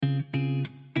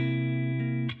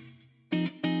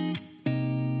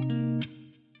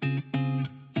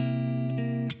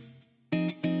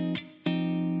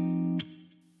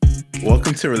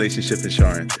Welcome to Relationship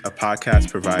Insurance, a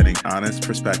podcast providing honest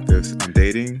perspectives on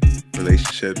dating,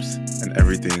 relationships, and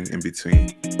everything in between.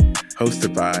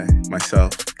 Hosted by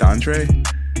myself, Dondre,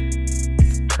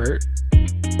 Kurt,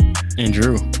 and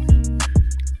Drew.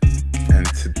 And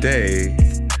today,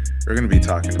 we're going to be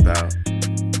talking about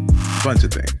a bunch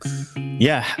of things.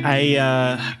 Yeah,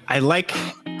 I like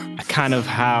kind of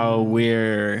how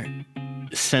we're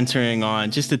centering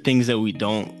on just the things that we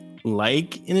don't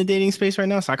like in the dating space right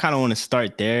now. So I kind of want to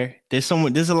start there. There's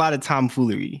a lot of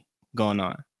tomfoolery going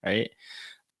on, right?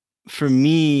 For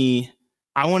me,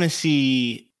 I want to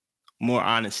see more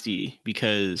honesty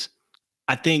because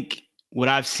I think what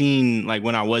I've seen, like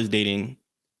when I was dating,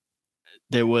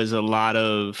 there was a lot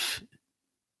of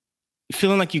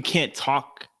feeling like you can't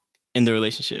talk in the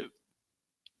relationship.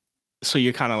 So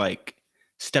you're kind of like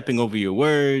stepping over your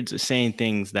words or saying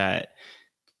things that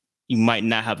you might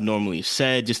not have normally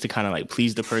said just to kind of like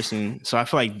please the person. So I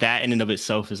feel like that in and of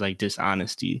itself is like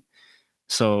dishonesty.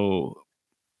 So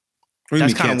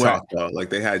that's kind of talk though. Like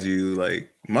they had you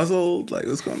like muzzled. Like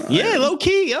what's going on? Yeah, low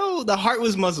key. Yo, the heart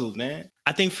was muzzled, man.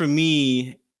 I think for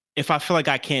me, if I feel like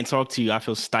I can't talk to you, I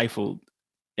feel stifled.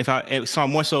 So I'm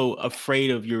more so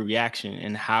afraid of your reaction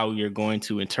and how you're going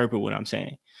to interpret what I'm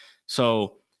saying.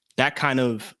 So that kind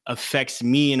of affects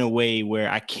me in a way where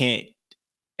I can't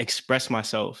express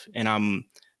myself, and I'm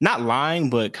not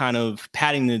lying, but kind of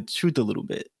padding the truth a little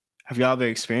bit. Have y'all ever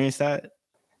experienced that?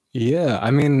 Yeah, I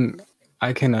mean,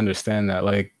 I can understand that.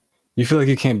 Like, you feel like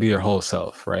you can't be your whole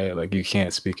self, right? Like, you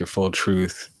can't speak your full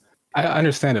truth. I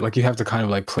understand it. Like, you have to kind of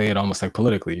like play it almost like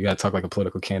politically. You got to talk like a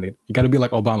political candidate. You got to be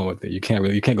like Obama with it. You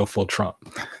can't go full Trump.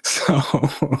 So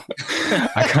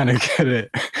I kind of get it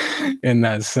in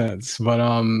that sense. But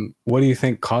what do you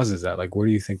think causes that? Like, where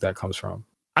do you think that comes from?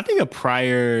 I think a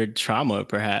prior trauma,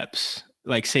 perhaps.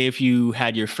 Like, say if you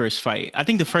had your first fight. I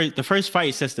think the first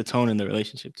fight sets the tone in the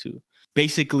relationship too.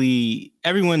 Basically,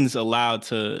 everyone's allowed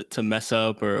to mess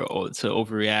up or to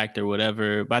overreact or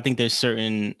whatever. But I think there's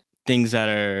certain things that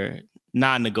are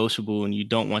non-negotiable and you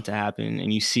don't want to happen.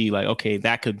 And you see like, okay,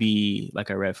 that could be like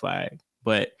a red flag.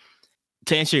 But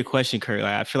to answer your question, Kurt,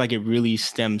 like, I feel like it really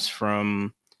stems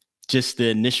from just the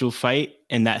initial fight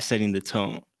and that setting the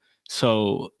tone.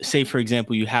 So say, for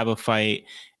example, you have a fight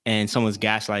and someone's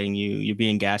gaslighting you, you're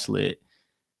being gaslit.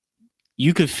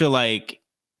 You could feel like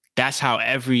that's how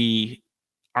every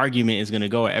argument is going to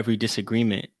go, or every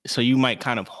disagreement. So you might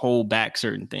kind of hold back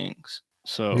certain things.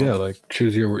 So yeah, like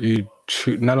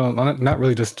not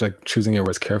really just like choosing your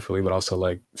words carefully, but also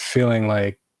like feeling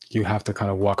like you have to kind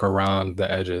of walk around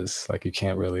the edges. Like you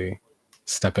can't really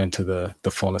step into the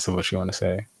fullness of what you want to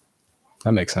say.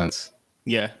 That makes sense.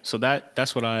 Yeah, so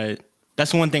that's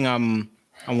one thing I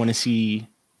want to see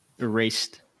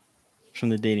erased from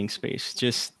the dating space.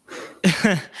 Just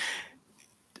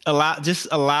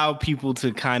allow people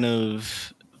to kind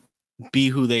of be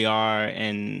who they are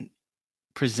and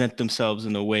present themselves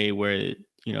in a way where,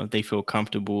 you know, they feel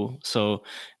comfortable. So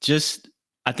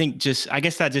I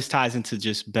guess that just ties into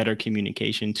just better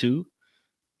communication too.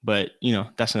 But, you know,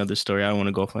 that's another story. I don't want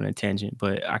to go off on a tangent,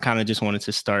 but I kind of just wanted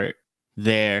to start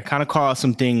there, kind of call out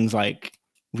some things like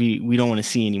we don't want to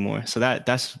see anymore. So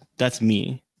that's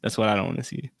me. That's what I don't want to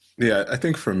see. Yeah, I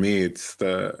think for me, it's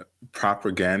the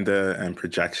propaganda and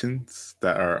projections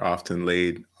that are often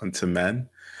laid onto men.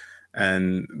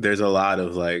 And there's a lot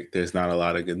of like, there's not a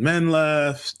lot of good men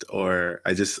left, or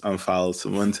I just unfollowed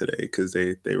someone today because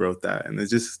they wrote that. And it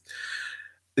just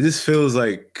feels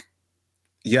like,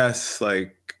 yes,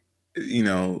 like, you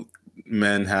know,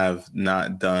 men have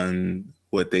not done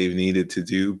what they've needed to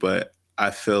do, but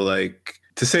I feel like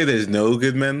to say there's no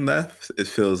good men left, it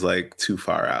feels like too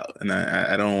far out. And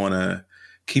I don't want to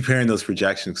keep hearing those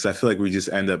projections because I feel like we just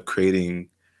end up creating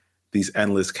these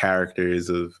endless characters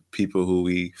of people who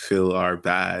we feel are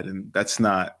bad. And that's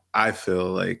not, I feel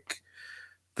like,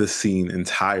 the scene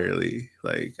entirely.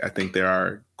 Like, I think there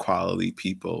are quality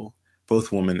people,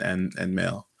 both women and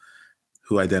male,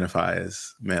 who identify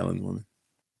as male and woman.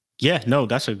 Yeah, no,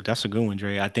 that's a good one,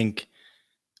 Dre. I think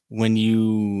when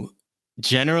you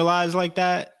generalize like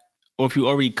that, or if you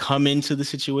already come into the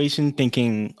situation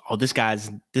thinking, oh, this guy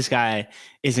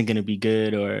isn't going to be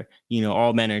good, or, you know,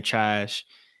 all men are trash,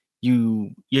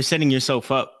 you're setting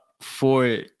yourself up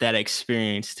for that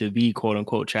experience to be quote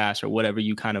unquote trash or whatever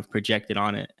you kind of projected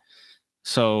on it.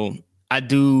 So I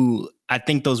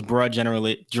think those broad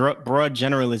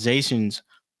generalizations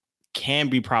can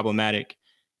be problematic,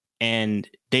 and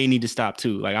they need to stop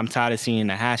too. Like, I'm tired of seeing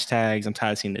the hashtags. I'm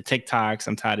tired of seeing the TikToks.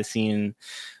 I'm tired of seeing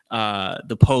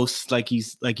the posts like you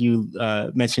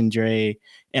mentioned, Dre.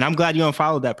 And I'm glad you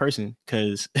unfollowed that person,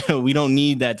 because we don't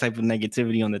need that type of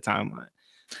negativity on the timeline.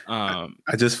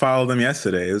 I just followed them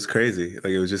yesterday. It was crazy.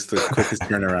 Like, it was just the quickest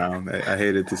turnaround. I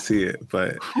hated to see it,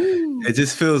 but it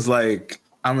just feels like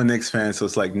I'm a Knicks fan, so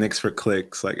it's like Knicks for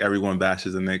clicks. Like, everyone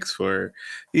bashes the Knicks for,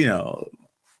 you know,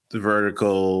 the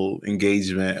vertical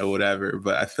engagement or whatever.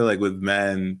 But I feel like with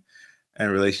men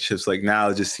and relationships, like, now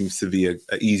it just seems to be a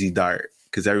easy dart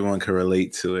because everyone can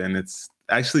relate to it, and it's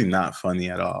actually not funny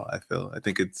at all. I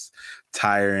think it's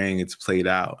tiring. It's played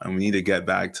out, and we need to get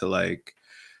back to like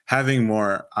having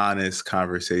more honest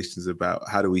conversations about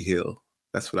how do we heal.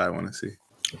 That's what I want to see.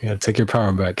 Yeah, take your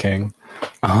power back, King.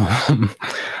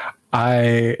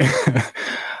 I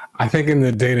I think in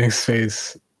the dating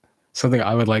space, something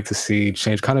I would like to see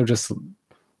change, kind of just,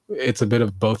 it's a bit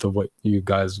of both of what you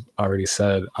guys already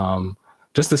said.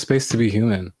 Just the space to be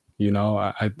human. You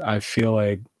know, I feel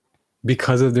like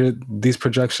because of these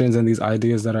projections and these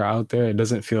ideas that are out there, it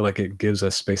doesn't feel like it gives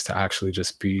us space to actually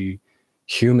just be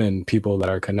human people that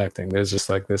are connecting. There's just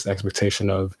like this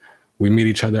expectation of we meet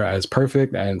each other as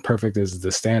perfect, and perfect is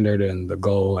the standard and the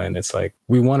goal. And it's like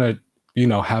we want to, you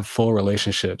know, have full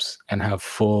relationships and have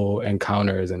full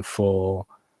encounters and full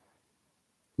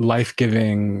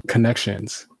life-giving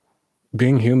connections.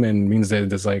 Being human means that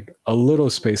there's like a little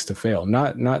space to fail,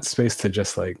 not space to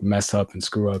just like mess up and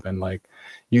screw up and like,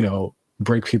 you know,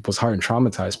 break people's heart and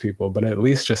traumatize people, but at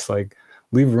least just like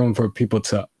leave room for people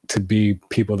to be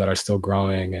people that are still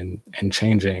growing and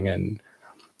changing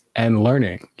and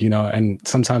learning, you know. And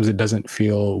sometimes it doesn't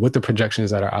feel, with the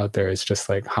projections that are out there, it's just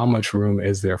like, how much room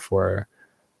is there for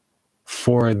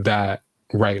that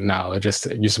right now? It just,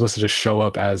 you're supposed to just show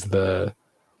up as the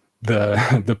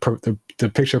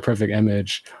picture perfect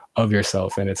image of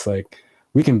yourself, and it's like,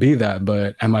 we can be that,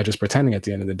 but am I just pretending at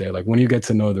the end of the day? Like, when you get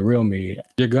to know the real me,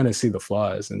 you're gonna see the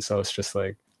flaws. And so it's just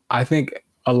like, I think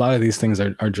a lot of these things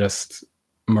are just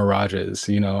mirages,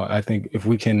 you know. I think if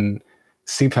we can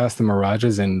see past the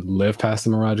mirages and live past the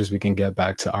mirages, we can get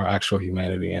back to our actual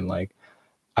humanity. And like,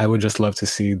 I would just love to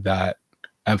see that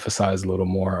emphasized a little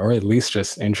more, or at least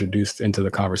just introduced into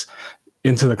the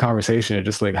conversation, and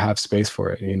just like have space for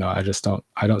it. You know,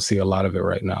 I don't see a lot of it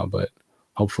right now, but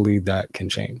hopefully that can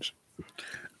change.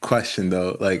 Question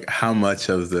though, like, how much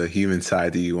of the human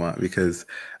side do you want? Because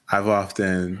I've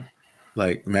often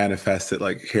like manifested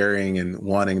like hearing and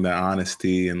wanting the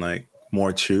honesty and like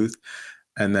more truth.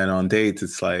 And then on dates,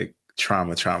 it's like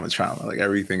trauma. Like,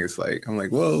 everything is like, I'm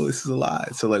like, whoa, this is a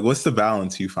lot. So like, what's the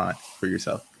balance you find for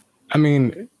yourself? I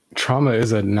mean, trauma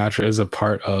is a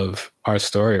part of our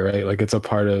story, right? Like, it's a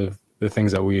part of the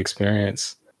things that we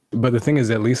experience. But the thing is,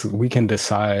 at least we can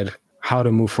decide how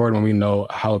to move forward when we know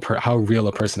how real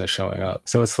a person is showing up.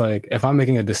 So it's like, if I'm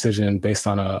making a decision based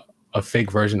on a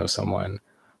fake version of someone,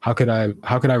 how could I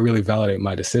really validate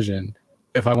my decision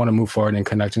if I want to move forward in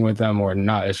connecting with them or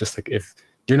not? It's just like, if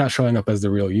you're not showing up as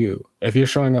the real you, if you're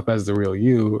showing up as the real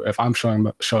you, if I'm showing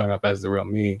up as the real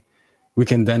me, we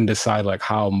can then decide like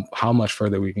how much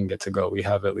further we can get to go. We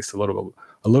have at least a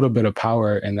little bit of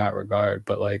power in that regard.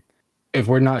 But like, if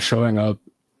we're not showing up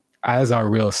as our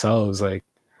real selves, like,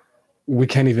 we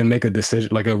can't even make a decision,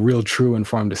 like a real, true,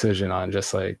 informed decision on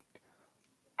just like,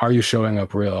 are you showing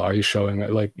up real? Are you showing,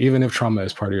 like, even if trauma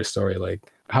is part of your story, like,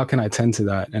 how can I tend to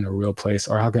that in a real place?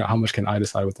 Or how much can I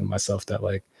decide within myself that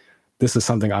like, this is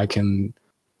something I can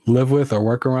live with or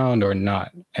work around or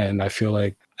not? And I feel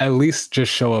like at least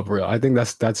just show up real. I think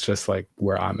that's just like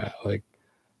where I'm at. Like,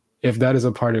 if that is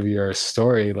a part of your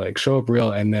story, like, show up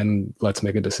real and then let's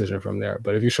make a decision from there.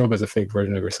 But if you show up as a fake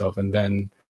version of yourself and then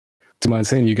 2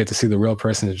 months in, you get to see the real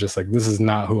person, it's just like, this is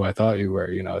not who I thought you were.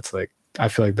 You know, it's like, I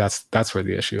feel like that's where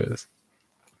the issue is.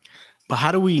 But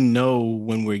how do we know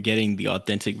when we're getting the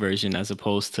authentic version as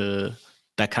opposed to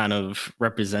that kind of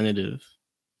representative?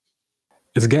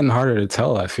 It's getting harder to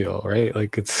tell, I feel, right?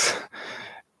 Like, it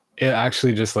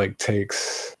actually just like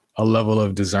takes a level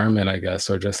of discernment, I guess,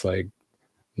 or just like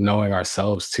knowing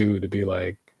ourselves too, to be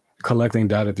like collecting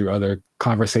data through other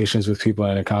conversations with people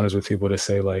and encounters with people to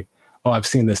say like, oh, I've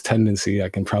seen this tendency. I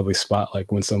can probably spot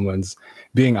like when someone's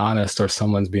being honest or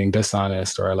someone's being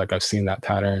dishonest, or like, I've seen that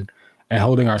pattern, and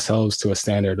holding ourselves to a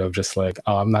standard of just like,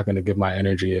 oh, I'm not going to give my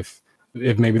energy if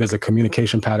maybe there's a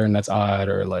communication pattern that's odd,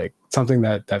 or like something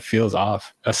that feels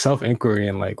off. A self-inquiry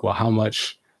and like, well, how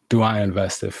much do I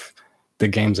invest if the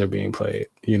games are being played,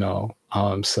 you know?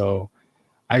 So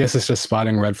I guess it's just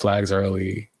spotting red flags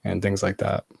early and things like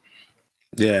that.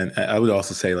 Yeah, and I would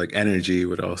also say like energy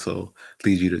would also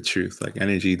lead you to truth. Like,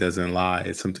 energy doesn't lie.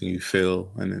 It's something you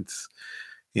feel, and it's,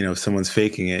 you know, if someone's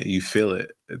faking it, you feel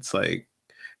it. It's like,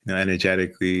 you know,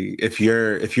 energetically, if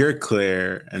you're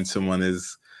clear and someone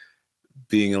is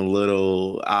being a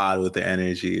little odd with the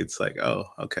energy, it's like, oh,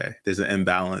 okay, there's an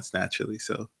imbalance naturally.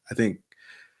 So I think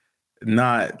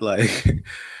not like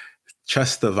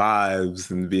trust the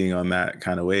vibes and being on that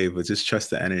kind of wave, but just trust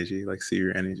the energy, like see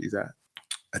your energy's at.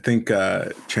 I think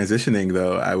transitioning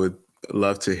though, I would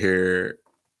love to hear,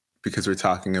 because we're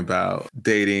talking about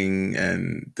dating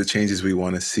and the changes we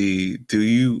want to see. Do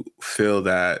you feel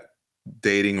that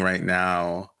dating right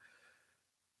now,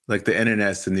 like the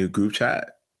internet's the new group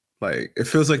chat? Like it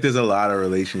feels like there's a lot of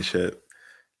relationship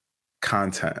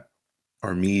content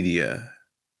or media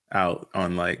out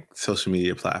on like social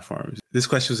media platforms. This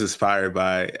question was inspired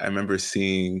by, I remember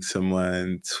seeing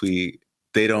someone tweet,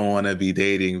 they don't want to be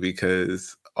dating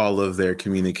because all of their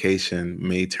communication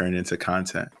may turn into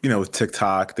content. You know, with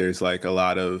TikTok, there's like a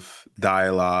lot of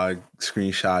dialogue,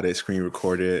 screenshot it, screen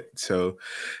record it. So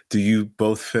do you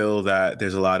both feel that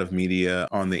there's a lot of media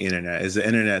on the internet? Is the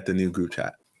internet the new group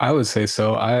chat? I would say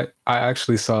so. I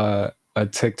actually saw a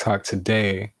TikTok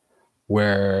today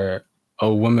where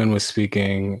a woman was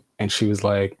speaking and she was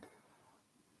like,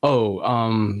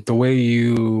 the way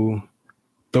you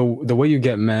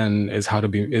get men is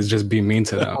just be mean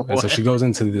to them. And so she goes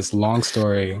into this long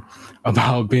story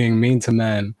about being mean to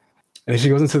men. And she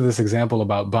goes into this example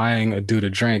about buying a dude a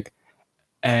drink,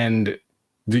 and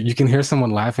you can hear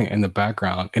someone laughing in the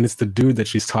background, and it's the dude that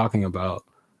she's talking about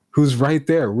who's right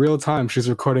there, real time. She's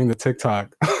recording the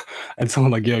TikTok and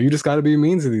someone like, yo, you just got to be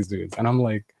mean to these dudes. And I'm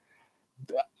like,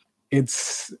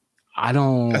 that's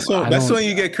when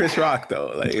you get Chris Rock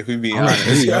though. Like if we be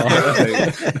honest,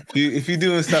 like, if you're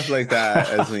doing stuff like that,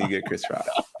 that's when you get Chris Rock.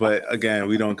 But again,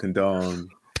 we don't condone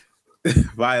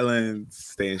violence.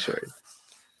 Stay insured.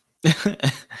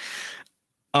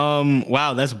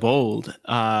 Wow, that's bold.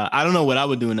 I don't know what I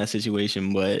would do in that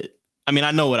situation, but I mean,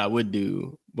 I know what I would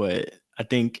do, but I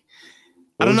think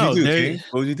I don't know.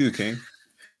 What would you do, King?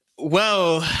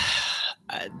 Well,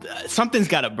 something's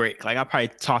got to break. Like I'll probably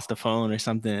toss the phone or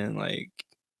something. Like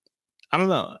I don't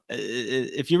know.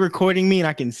 If you're recording me and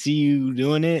I can see you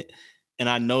doing it, and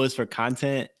I know it's for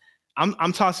content,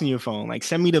 I'm tossing your phone. Like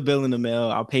send me the bill in the mail.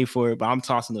 I'll pay for it, but I'm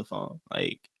tossing the phone.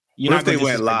 Like what if they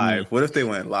went live? What if they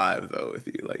went live though? With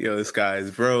you, like, yo, this guy's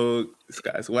broke. This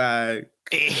guy's whack.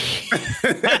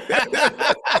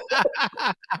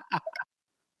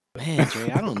 Man,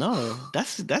 Dre, I don't know.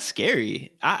 That's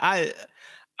scary. I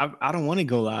don't want to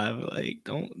go live. Like,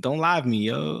 don't live me,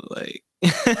 yo. Like,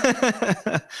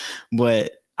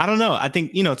 but I don't know. I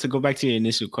think, to go back to your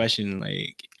initial question,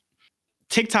 like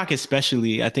TikTok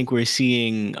especially, I think we're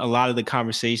seeing a lot of the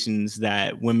conversations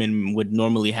that women would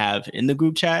normally have in the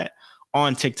group chat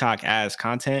on TikTok as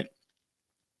content.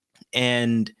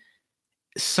 And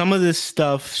some of this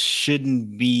stuff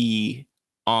shouldn't be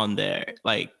on there.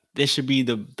 Like, there should be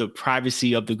the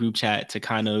privacy of the group chat to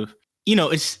kind of,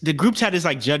 it's the group chat is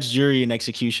like judge, jury, and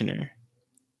executioner.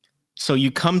 So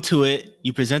you come to it,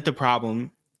 you present the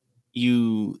problem,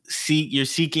 you're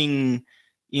seeking,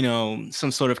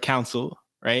 some sort of counsel,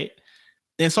 right?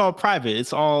 And it's all private.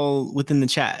 It's all within the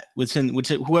chat,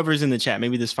 whoever's in the chat.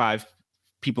 Maybe there's 5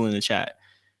 people in the chat.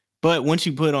 But once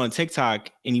you put it on TikTok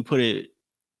and you put it,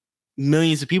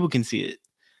 millions of people can see it.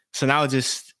 So now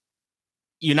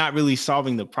you're not really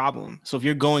solving the problem. So if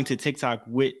you're going to TikTok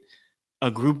with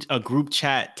a group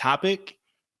chat topic,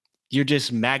 you're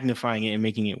just magnifying it and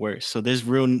making it worse. So there's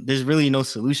really no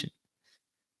solution.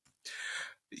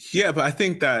 Yeah, but I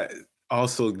think that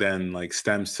also then like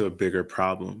stems to a bigger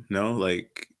problem. No,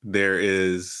 like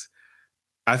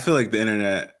I feel like the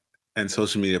internet and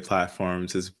social media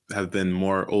platforms have been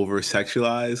more over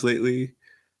sexualized lately.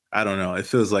 I don't know. It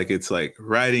feels like it's like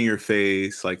right in your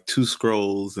face, like 2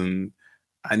 scrolls, and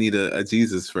I need a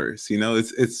Jesus verse.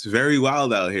 It's very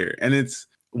wild out here. And it's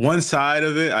one side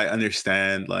of it, I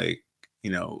understand, like,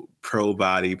 pro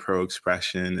body, pro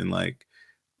expression, and like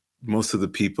most of the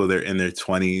people, they're in their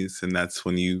 20s, and that's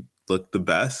when you look the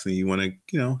best and you want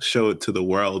to, show it to the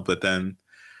world. But then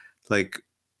like,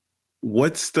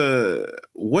 what's the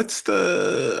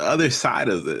other side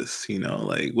of this?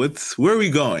 Like where are we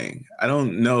going? I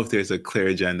don't know if there's a clear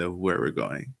agenda of where we're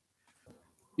going.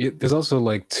 There's also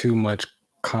like too much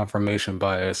confirmation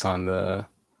bias on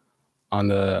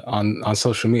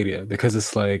social media, because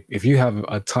it's like if you have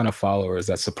a ton of followers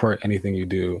that support anything you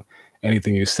do,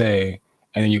 anything you say,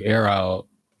 and then you air out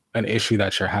an issue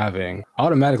that you're having,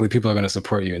 automatically people are going to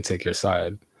support you and take your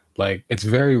side. Like it's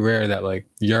very rare that like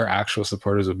your actual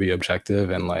supporters will be objective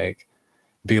and like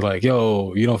be like,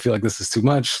 yo, you don't feel like this is too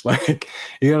much? Like,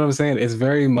 you know what I'm saying? It's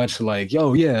very much like,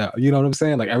 yo, yeah, you know what I'm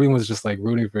saying? Like everyone's just like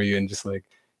rooting for you, and just like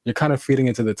you're kind of feeding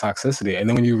into the toxicity. And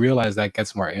then when you realize that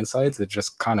gets more insights, it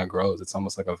just kind of grows. It's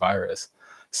almost like a virus.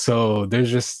 So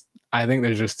I think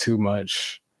there's just too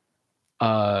much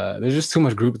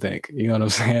groupthink. You know what I'm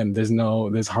saying?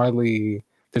 There's hardly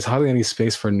there's hardly any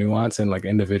space for nuance and like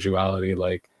individuality,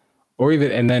 like, or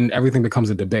even, and then everything becomes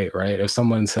a debate, right? If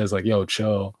someone says like, yo,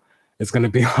 chill, it's going to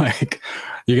be like,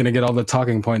 you're going to get all the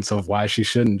talking points of why she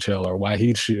shouldn't chill, or why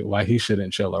he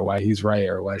shouldn't chill, or why he's right,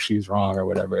 or why she's wrong, or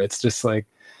whatever. It's just like,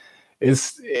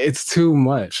 it's too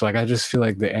much. Like, I just feel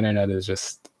like the internet is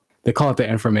just, they call it the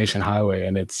information highway,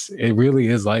 and it really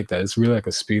is like that. It's really like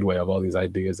a speedway of all these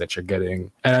ideas that you're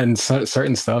getting, and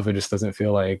certain stuff, it just doesn't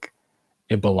feel like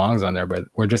it belongs on there. But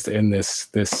we're just in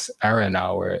this era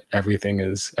now where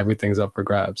everything's up for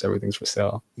grabs, everything's for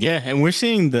sale. Yeah, and we're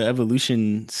seeing the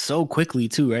evolution so quickly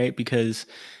too, right? Because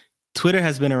Twitter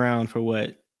has been around for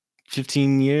what,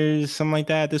 15 years, something like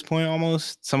that at this point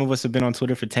almost. Some of us have been on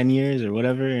Twitter for 10 years or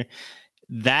whatever.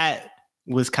 That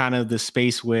was kind of the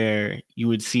space where you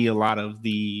would see a lot of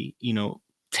the,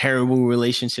 terrible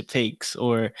relationship takes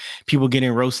or people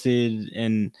getting roasted.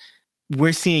 And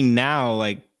we're seeing now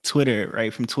like Twitter,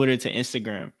 right? From Twitter to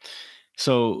Instagram.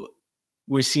 So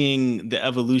we're seeing the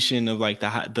evolution of like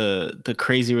the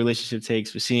crazy relationship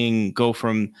takes. We're seeing go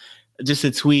from just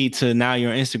a tweet to now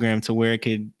you're on Instagram, to where it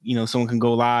could, someone can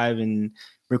go live and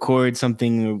record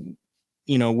something,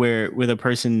 where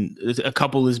a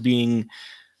couple is being,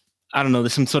 I don't know,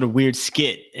 there's some sort of weird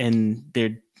skit and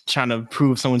they're trying to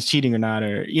prove someone's cheating or not,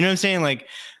 or, you know what I'm saying? Like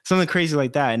something crazy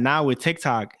like that. And now with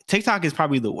TikTok is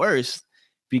probably the worst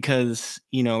because,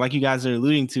 like you guys are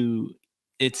alluding to,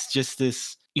 it's just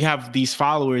this, you have these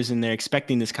followers and they're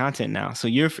expecting this content now. So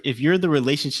if you're the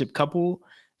relationship couple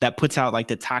that puts out like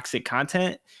the toxic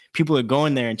content, people are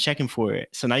going there and checking for it.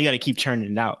 So now you got to keep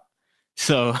churning it out.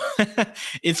 So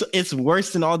it's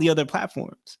worse than all the other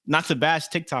platforms. Not to bash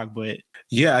TikTok, but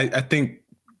yeah, I think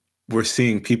we're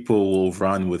seeing people will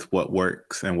run with what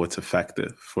works and what's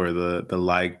effective for the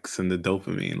likes and the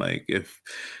dopamine. Like if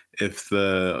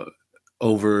the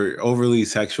overly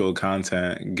sexual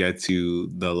content gets you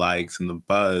the likes and the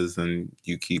buzz, then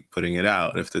you keep putting it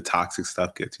out. If the toxic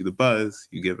stuff gets you the buzz,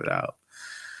 you give it out.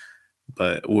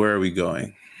 But where are we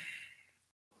going?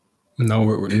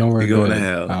 Nowhere we're going to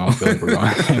hell. I don't feel like we're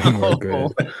going anywhere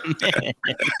good.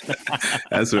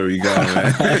 That's where we go, man.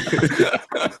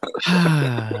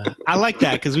 I like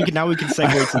that because we can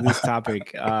segue to this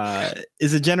topic.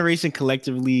 Is a generation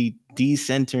collectively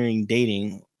decentering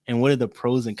dating, and what are the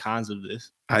pros and cons of this?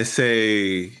 I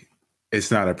say it's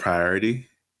not a priority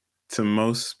to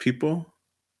most people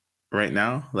right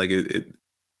now. Like it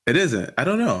isn't. I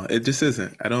don't know. It just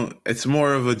isn't. It's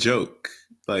more of a joke.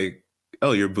 Like,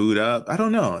 oh, you're booed up. I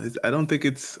don't know. I don't think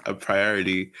it's a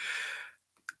priority.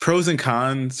 Pros and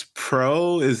cons.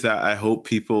 Pro is that I hope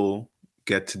people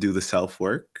get to do the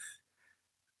self-work.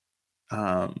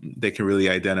 They can really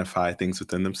identify things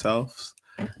within themselves.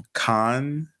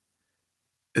 Con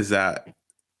is that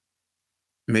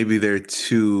maybe they're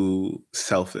too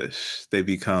selfish. They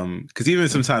become, because even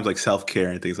sometimes like self-care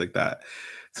and things like that,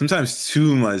 sometimes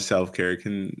too much self-care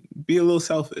can be a little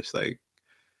selfish. Like,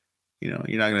 you're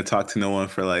not going to talk to no one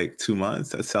for like 2 months.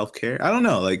 That's self-care. I don't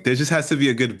know. Like there just has to be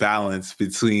a good balance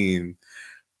between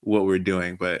what we're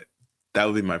doing, but that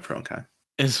would be my pro and con.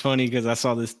 It's funny because I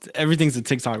saw this, everything's a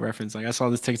TikTok reference. Like I saw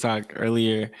this TikTok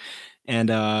earlier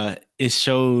and it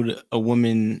showed a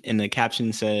woman and the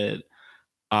caption said,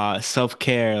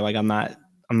 self-care. Like I'm not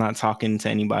talking to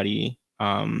anybody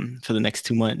for the next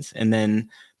 2 months. And then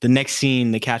the next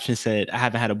scene, the caption said, I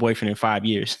haven't had a boyfriend in 5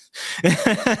 years.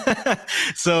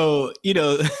 So,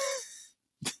 to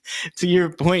your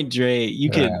point, Dre,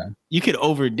 you could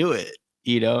overdo it,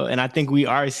 and I think we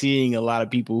are seeing a lot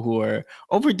of people who are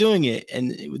overdoing it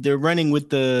and they're running with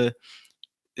the,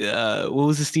 what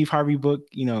was the Steve Harvey book?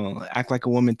 Act like a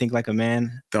woman, think like a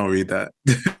man. Don't read that.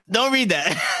 Don't read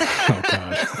that. Oh,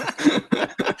 God.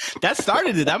 That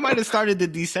started it. That might have started the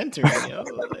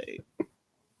decentering,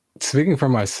 Speaking for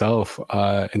myself,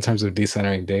 in terms of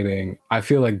decentering dating, I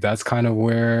feel like that's kind of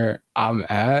where I'm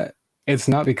at. It's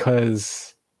not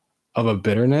because of a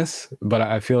bitterness, but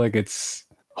I feel like it's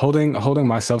holding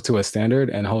myself to a standard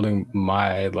and holding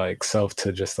my like self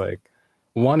to just like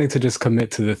wanting to just commit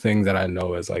to the thing that I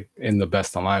know is like in the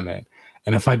best alignment.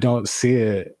 And if I don't see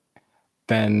it,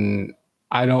 then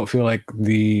I don't feel like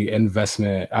the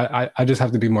investment, I just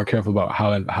have to be more careful about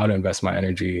how to invest my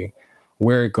energy,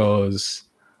 where it goes,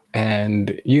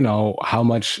 and how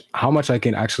much I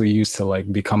can actually use to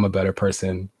like become a better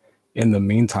person in the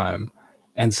meantime.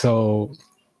 And so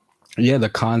yeah, the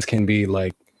cons can be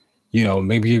like,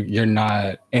 maybe you're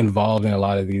not involved in a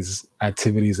lot of these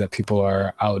activities that people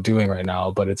are out doing right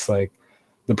now, but it's like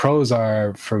the pros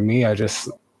are, for me, I just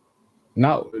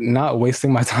not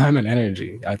wasting my time and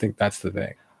energy. I think that's the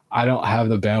thing. I don't have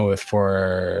the bandwidth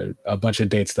for a bunch of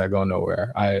dates that go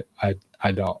nowhere. I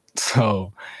don't.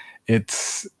 So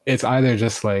it's either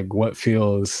just like what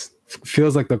feels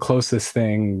like the closest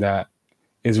thing that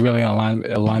is really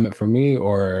alignment for me,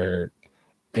 or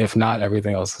if not,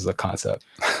 everything else is a concept.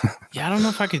 Yeah, I don't know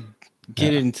if I could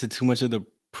get into too much of the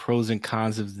pros and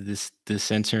cons of this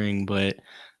centering, but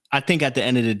I think at the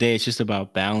end of the day, it's just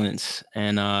about balance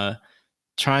and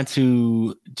trying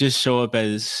to just show up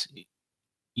as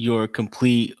your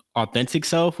complete authentic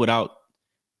self without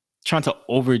trying to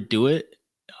overdo it.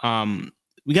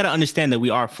 We got to understand that we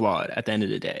are flawed at the end of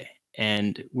the day,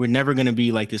 and we're never going to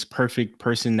be like this perfect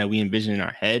person that we envision in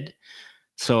our head.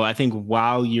 So I think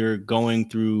while you're going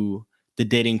through the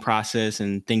dating process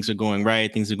and things are going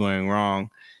right, things are going wrong,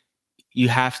 you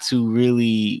have to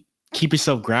really keep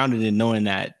yourself grounded in knowing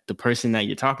that the person that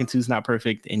you're talking to is not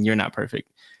perfect and you're not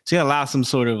perfect. So you allow some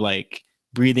sort of like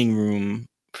breathing room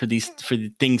for the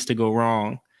things to go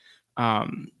wrong,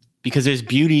 because there's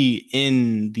beauty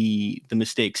in the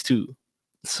mistakes too.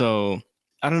 So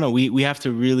I don't know. We have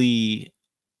to really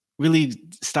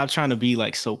stop trying to be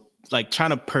like trying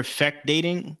to perfect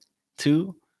dating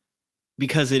too,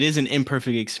 because it is an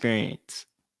imperfect experience.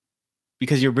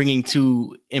 Because you're bringing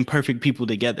two imperfect people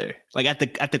together. Like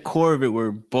at the core of it, we're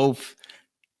both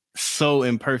so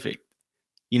imperfect.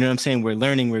 You know what I'm saying? We're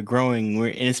learning, we're growing,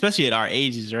 and especially at our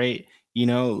ages, right? You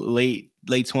know, late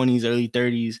 20s, early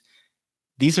 30s.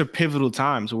 These are pivotal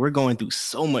times. We're going through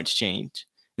so much change,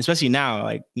 especially now,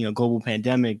 like, you know, global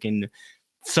pandemic and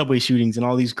subway shootings and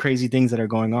all these crazy things that are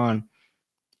going on.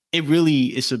 It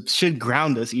really should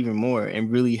ground us even more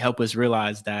and really help us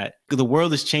realize that the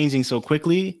world is changing so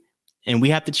quickly. And we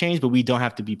have to change, but we don't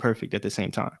have to be perfect at the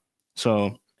same time.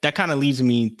 So that kind of leads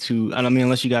me to, I mean,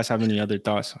 unless you guys have any other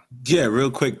thoughts. Yeah, real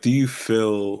quick. Do you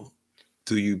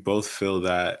both feel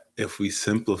that if we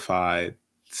simplified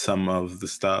some of the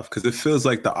stuff, because it feels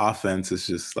like the offense is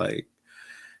just like,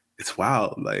 it's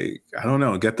wild. Like, I don't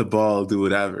know, get the ball, do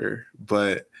whatever.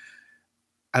 But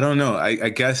I don't know. I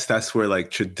guess that's where like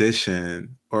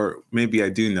tradition, or maybe I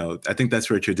do know, I think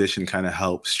that's where tradition kind of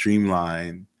helps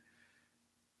streamline,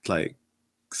 like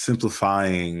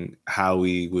simplifying how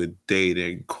we would date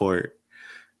in court.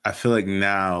 I feel like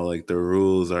now, like the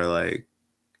rules are like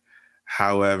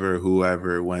however,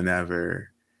 whoever,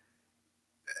 whenever.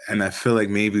 And I feel like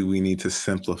maybe we need to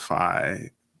simplify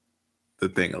the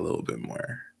thing a little bit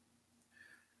more.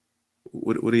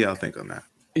 What do y'all think on that?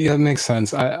 Yeah, it makes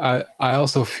sense. I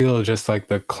also feel just like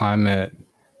the climate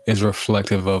is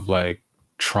reflective of like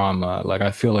trauma. Like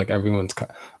I feel like everyone's,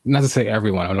 not to say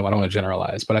everyone, I don't want to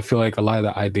generalize, but I feel like a lot of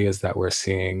the ideas that we're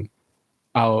seeing,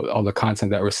 all the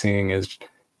content that we're seeing is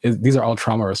these are all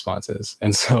trauma responses.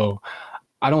 And so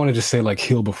I don't want to just say like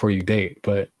heal before you date,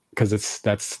 but because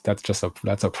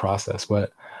that's a process.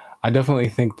 But I definitely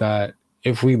think that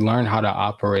if we learn how to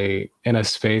operate in a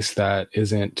space that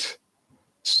isn't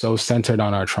so centered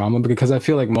on our trauma, because I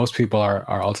feel like most people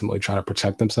are ultimately trying to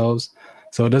protect themselves.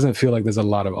 So it doesn't feel like there's a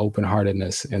lot of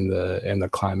open-heartedness in the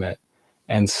climate.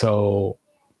 And so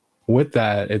with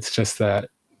that, it's just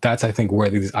that's I think where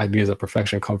these ideas of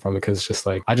perfection come from, because it's just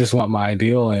like, I just want my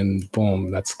ideal and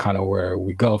boom, that's kind of where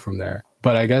we go from there.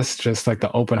 But I guess just like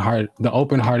the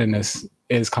open-heartedness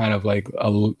is kind of like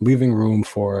leaving room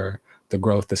for the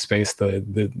growth, the space,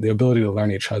 the ability to learn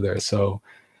each other. So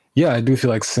yeah, I do feel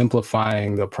like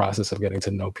simplifying the process of getting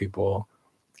to know people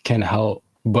can help.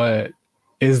 But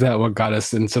is that what got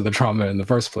us into the trauma in the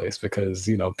first place? Because,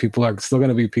 you know, people are still going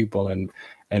to be people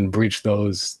and breach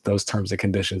those terms and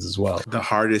conditions as well. The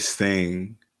hardest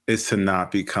thing is to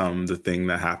not become the thing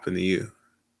that happened to you.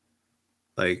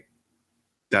 Like,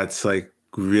 that's like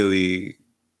really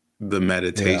the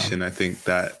meditation. Yeah. I think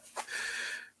that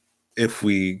if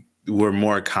we were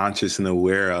more conscious and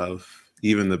aware of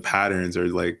even the patterns or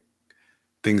like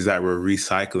things that we're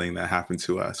recycling that happen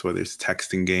to us, whether it's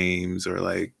texting games or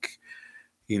like,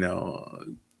 you know,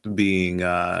 being,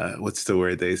 what's the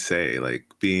word they say? Like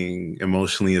being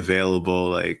emotionally available.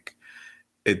 Like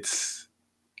it's,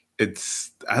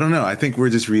 I don't know. I think we're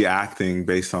just reacting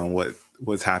based on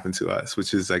what's happened to us,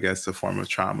 which is, I guess, a form of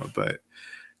trauma, but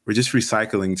we're just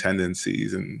recycling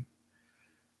tendencies. And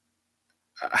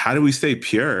how do we stay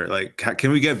pure? Like,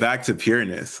 can we get back to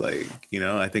pureness? Like, you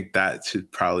know, I think that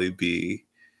should probably be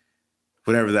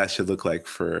whatever that should look like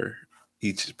for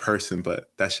each person,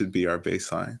 but that should be our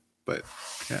baseline. But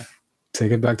yeah.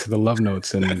 Take it back to the love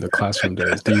notes in the classroom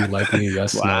days. Do you like me?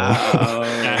 Yes, wow.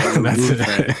 No. That's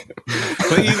it.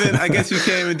 But even, I guess you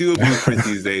can't even do a blueprint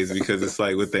these days, because it's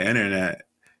like with the internet,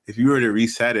 if you were to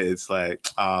reset it, it's like,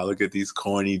 oh, look at these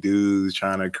corny dudes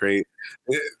trying to create.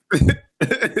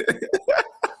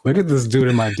 Look at this dude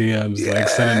in my DMs, like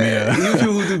sending me a even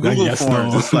people who do like, Google yes,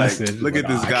 forms, no it's like, message. look Like, at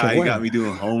this I guy, can't he got win. me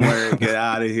doing homework, get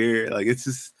out of here. Like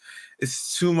it's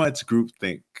too much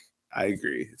groupthink. I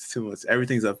agree. It's too much.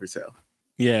 Everything's up for sale.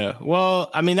 Yeah. Well,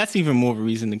 I mean, that's even more of a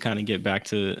reason to kind of get back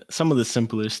to some of the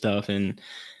simpler stuff. And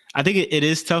I think it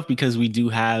is tough because we do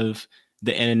have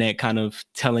the internet kind of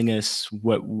telling us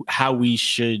how we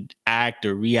should act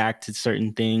or react to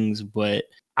certain things. But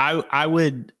I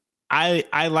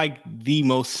like the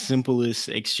most simplest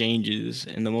exchanges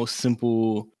and the most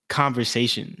simple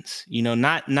conversations,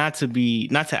 not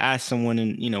to ask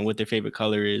someone what their favorite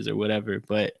color is or whatever,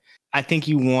 but I think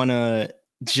you want to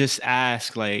just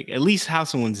ask like at least how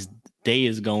someone's day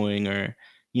is going or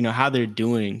how they're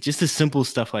doing, just the simple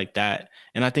stuff like that.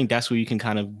 And I think that's where you can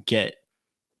kind of get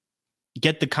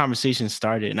the conversation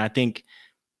started. And I think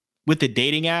with the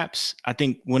dating apps, I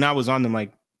think when I was on them,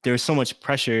 like there was so much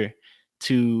pressure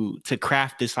to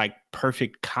craft this like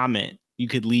perfect comment you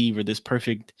could leave or this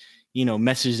perfect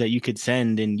message that you could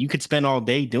send, and you could spend all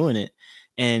day doing it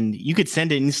and you could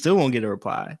send it and you still won't get a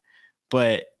reply.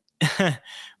 But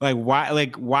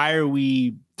why are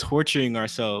we torturing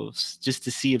ourselves just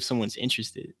to see if someone's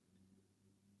interested?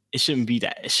 It shouldn't be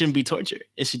that. It shouldn't be torture.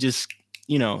 It should just,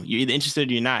 you're either interested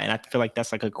or you're not. And I feel like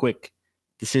that's like a quick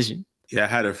decision. Yeah, I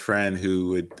had a friend who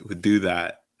would do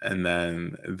that, and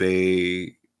then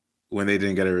when they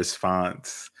didn't get a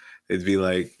response, they'd be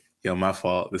like, "Yo, my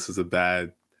fault. This was a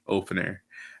bad opener."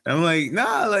 And I'm like,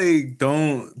 "Nah, like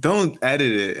don't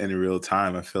edit it in real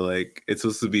time." I feel like it's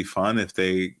supposed to be fun. If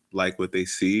they like what they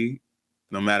see,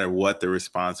 no matter what the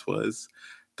response was,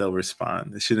 they'll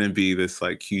respond. It shouldn't be this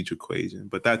like huge equation,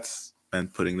 but that's been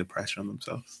putting the pressure on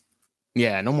themselves.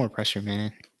 Yeah, no more pressure,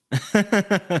 man.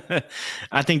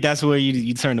 I think that's where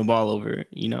you turn the ball over.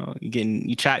 You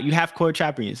have core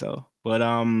trapping yourself. But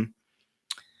I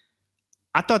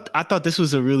thought this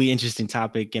was a really interesting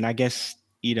topic, and I guess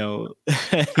I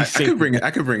could bring it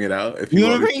out if you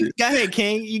want to bring. Go ahead,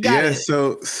 King. You got it.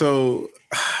 So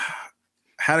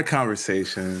had a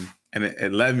conversation, and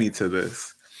it led me to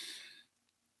this.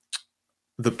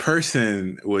 The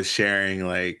person was sharing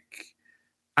like,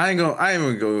 I'm just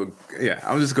go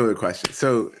to the question.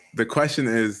 So the question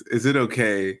is it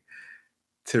okay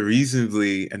to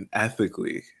reasonably and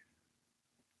ethically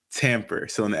tamper?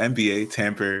 So in the NBA,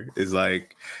 tamper is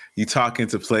like you talking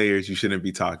to players you shouldn't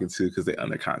be talking to because they're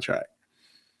under contract,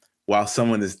 while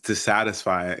someone is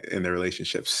dissatisfied in the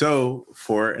relationship. So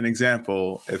for an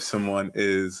example, if someone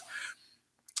is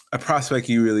a prospect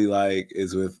you really like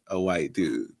is with a white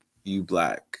dude, you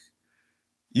black,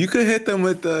 you could hit them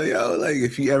with like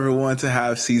if you ever want to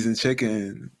have seasoned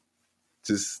chicken,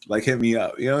 just like hit me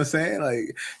up. You know what I'm saying?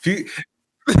 Like if you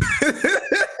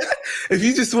if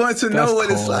you just want to know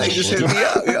what it's like, just hit me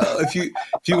up, yo. If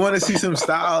you want to see some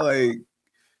style, like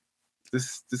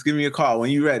just give me a call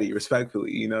when you're ready,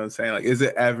 respectfully. You know what I'm saying? Like, is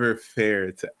it ever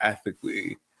fair to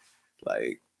ethically,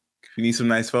 like, if you need some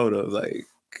nice photos, like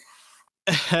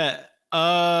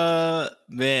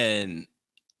man,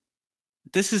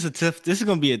 this is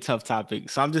gonna be a tough topic.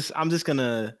 So I'm not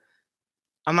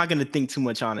gonna think too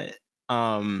much on it.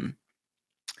 I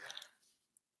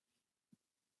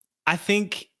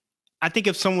think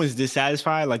if someone's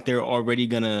dissatisfied, like they're already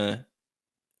gonna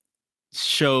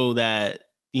show that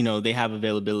they have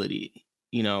availability.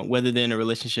 Whether they're in a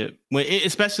relationship,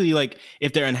 especially like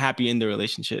if they're unhappy in the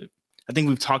relationship. I think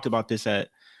we've talked about this at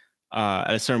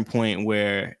a certain point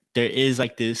where there is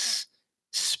like this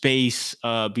space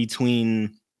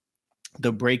between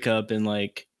the breakup and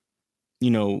like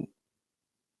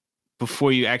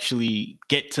before you actually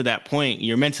get to that point,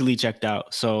 you're mentally checked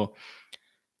out. So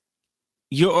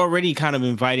you're already kind of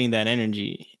inviting that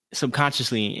energy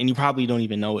subconsciously, and you probably don't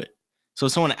even know it. So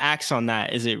if someone acts on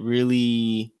that, is it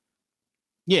really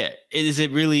like, is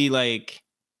it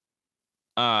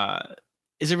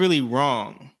really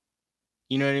wrong?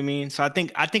 You know what I mean? So I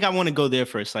think I want to go there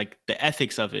first, like the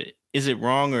ethics of it. Is it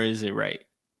wrong or is it right?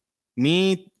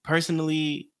 Me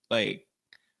personally, like,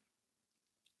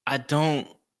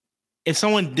 if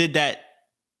someone did that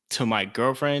to my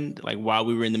girlfriend, like while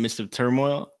we were in the midst of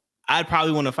turmoil, I'd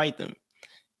probably want to fight them.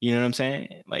 You know what I'm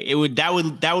saying? Like that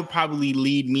would probably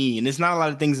lead me, and there's not a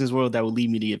lot of things in this world that would lead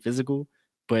me to get physical,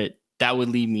 but that would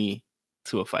lead me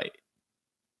to a fight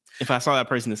if I saw that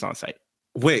person that's on site.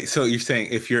 Wait, so you're saying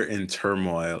if you're in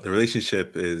turmoil, the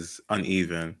relationship is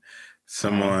uneven,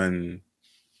 someone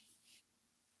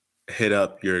hit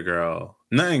up your girl,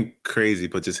 nothing crazy,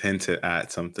 but just hinted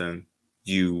at something,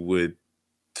 you would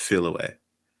feel away?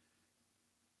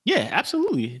 Yeah,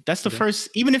 absolutely. That's the first,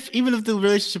 even if the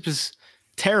relationship is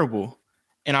terrible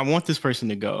and I want this person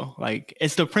to go, like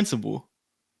it's the principle.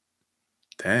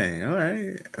 Dang, all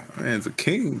right. Man, it's a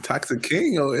king, toxic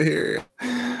king over here.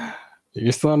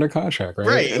 You're still under contract, right?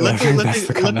 Right. Like,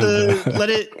 Let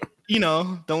it, you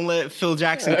know, don't let Phil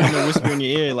Jackson come and whisper in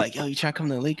your ear like, yo, you trying to come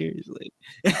to the Lakers? Like,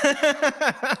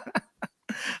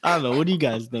 I don't know. What do you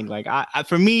guys think? Like, I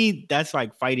for me, that's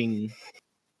like fighting.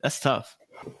 That's tough.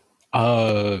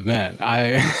 Man,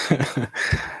 that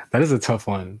is a tough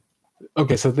one.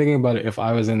 Okay, so thinking about it, if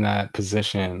I was in that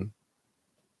position,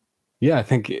 yeah, I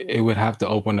think it would have to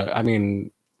open up. I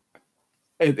mean,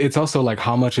 it's also like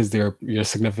how much is your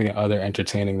significant other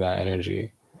entertaining that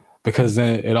energy? Because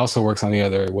then it also works on the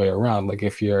other way around. Like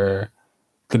if you're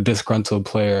the disgruntled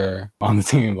player on the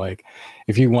team, like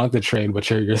if you want the trade but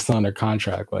you're still under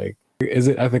contract, like is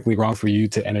it ethically wrong for you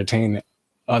to entertain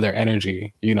other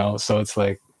energy? You know, so it's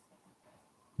like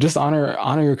just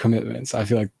honor your commitments. I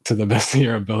feel like to the best of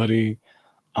your ability.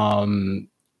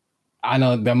 I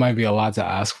know that might be a lot to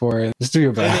ask for. Just do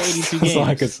your best. That's all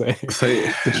I could say. It's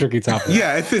a tricky topic.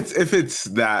 Yeah, if it's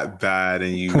that bad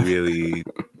and you really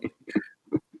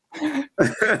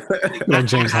like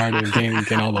James Harden gain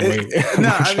all the weight. No,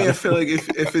 I mean I feel like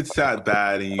if it's that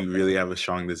bad and you really have a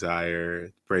strong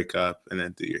desire, break up and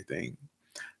then do your thing.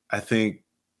 I think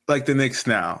like the Knicks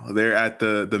now, they're at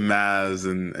the Mavs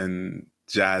and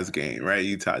Jazz game, right?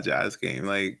 Utah Jazz game.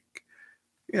 Like,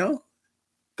 you know,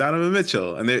 Donovan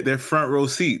Mitchell, and they're front row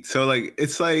seats. So like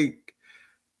it's like,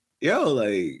 yo,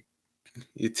 like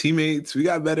your teammates, we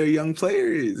got better young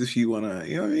players if you wanna,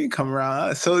 you know what I mean, come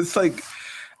around. So it's like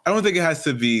I don't think it has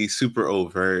to be super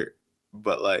overt,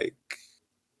 but like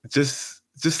just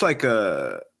like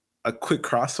a quick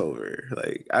crossover.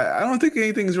 Like I don't think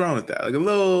anything's wrong with that. Like a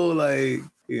little like,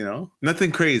 you know,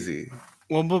 nothing crazy.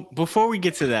 Well, before we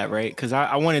get to that, right? Because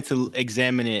I wanted to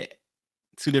examine it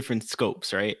two different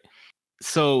scopes, right?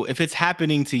 So if it's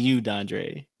happening to you,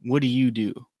 Dondre, what do you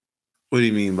do? What do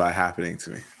you mean by happening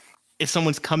to me? If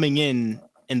someone's coming in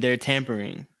and they're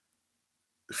tampering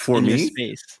for me,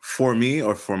 space. For me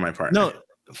or for my partner? No,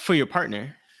 for your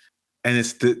partner. And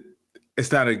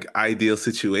it's not an ideal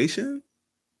situation?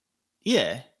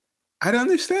 Yeah. I don't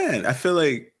understand. I feel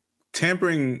like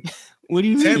tampering. What do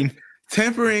you mean?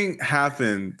 Tampering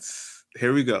happens.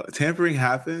 Here we go. Tampering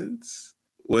happens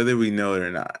whether we know it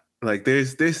or not. Like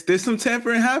there's some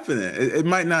tampering happening. It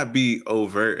might not be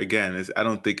overt. Again, I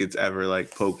don't think it's ever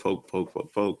like poke.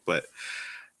 But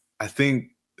I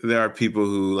think there are people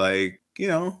who like, you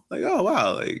know, like, oh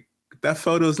wow, like that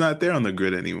photo's not there on the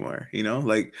grid anymore. You know,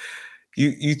 like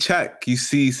you check, you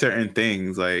see certain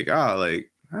things like,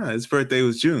 his birthday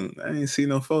was June. I didn't see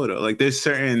no photo. Like there's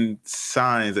certain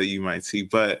signs that you might see,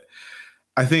 but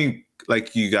I think,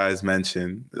 like you guys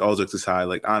mentioned, all jokes aside,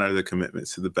 like honor the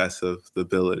commitments to the best of the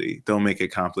ability. Don't make it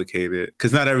complicated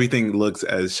because not everything looks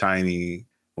as shiny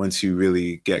once you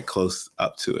really get close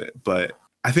up to it. But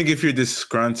I think if you're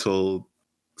disgruntled,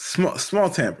 small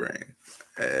tampering,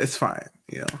 it's fine.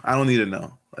 You know, I don't need to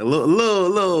know. Like, a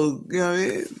little, you know what I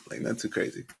mean? Like not too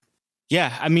crazy.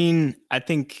 Yeah, I mean, I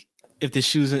think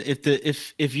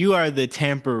if you are the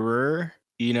tamperer,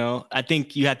 you know, I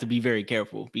think you have to be very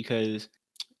careful because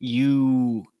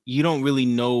you don't really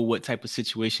know what type of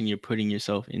situation you're putting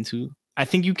yourself into. I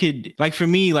think you could, like for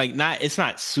me, like it's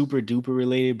not super duper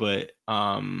related, but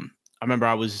I remember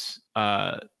I was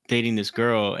dating this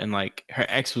girl and like her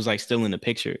ex was like still in the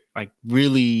picture, like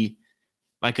really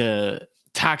like a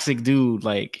toxic dude.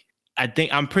 Like I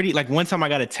think I'm pretty like one time I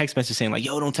got a text message saying like,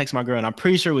 yo, don't text my girl, and I'm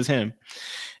pretty sure it was him.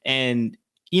 And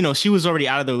you know, she was already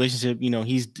out of the relationship. You know,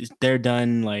 they're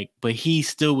done. Like, but he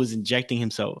still was injecting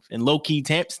himself and low key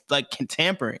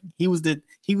tampering. He was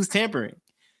tampering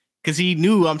because he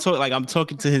knew I'm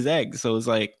talking to his ex. So it's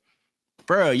like,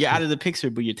 bro, you're out of the picture,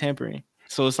 but you're tampering.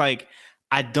 So it's like,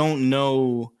 I don't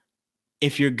know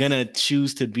if you're gonna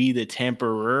choose to be the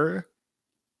tamperer.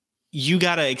 You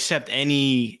gotta accept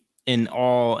any and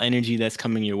all energy that's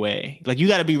coming your way. Like, you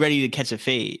gotta be ready to catch a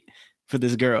fade for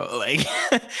this girl, like,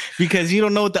 because you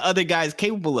don't know what the other guy is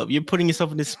capable of. You're putting yourself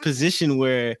in this position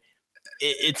where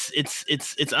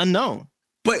it's unknown.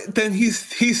 But then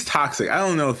he's toxic. I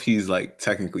don't know if he's like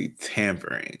technically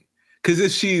tampering, because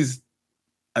if she's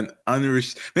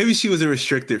maybe she was a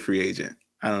restricted free agent.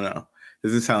 I don't know. It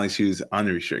doesn't sound like she was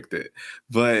unrestricted,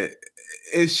 but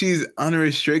if she's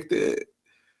unrestricted,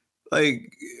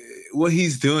 like what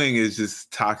he's doing is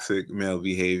just toxic male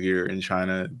behavior and trying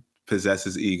to possess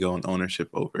his ego and ownership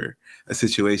over a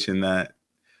situation that,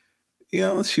 you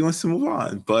know, she wants to move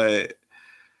on. But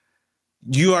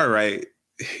you are right.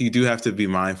 You do have to be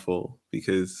mindful,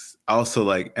 because also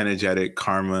like energetic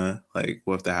karma, like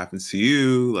what if that happens to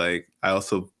you? Like I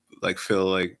also like feel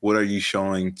like, what are you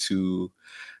showing to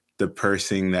the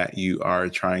person that you are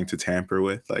trying to tamper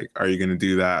with? Like, are you going to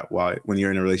do that when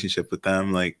you're in a relationship with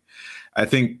them? Like, I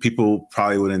think people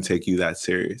probably wouldn't take you that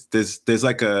serious. There's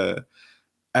like a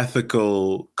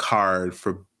ethical card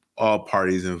for all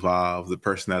parties involved, the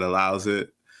person that allows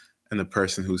it and the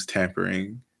person who's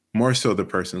tampering, more so the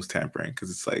person who's tampering,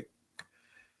 because it's like,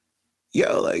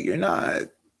 yo, like, you're not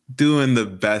doing the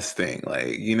best thing.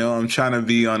 Like, you know, I'm trying to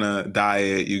be on a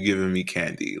diet, you giving me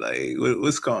candy. Like,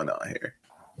 what's going on here?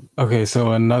 Okay,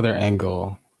 so another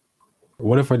angle.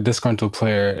 What if a disgruntled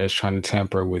player is trying to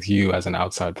tamper with you as an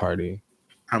outside party?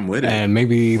 I'm with it. And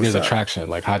maybe What's there's up? attraction.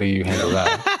 Like, how do you handle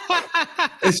that?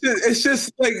 It's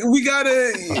just like, we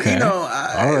gotta, Okay. you know,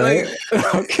 All right.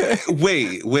 like, Okay.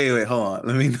 Wait, hold on.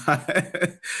 Let me not.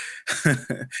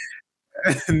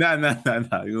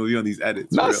 No. You're gonna be on these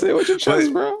edits. Not say what your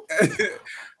chest, bro.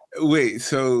 Wait,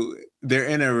 so they're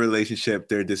in a relationship,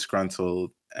 they're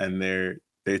disgruntled, and they're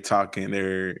talking.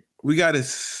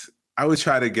 I would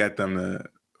try to get them to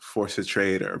force a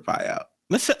trade or a buyout.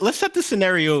 Let's set the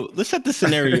scenario. Let's set the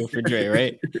scenario for Dre,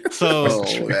 right? So,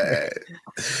 man.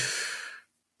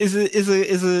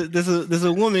 there's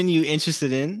a woman you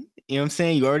interested in. You know what I'm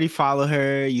saying? You already follow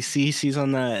her. You see she's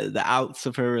on the outs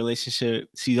of her relationship.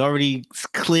 She's already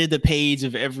cleared the page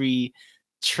of every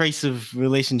trace of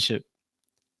relationship.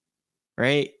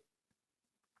 Right?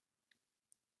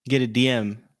 Get a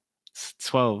DM. It's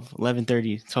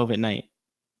 11:30, 12 at night.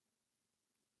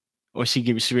 Or she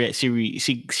reacts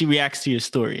to your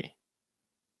story.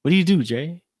 What do you do,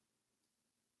 Jay?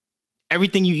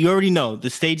 Everything you already know. The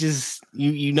stages,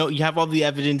 you know, you have all the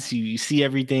evidence. You see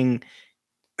everything.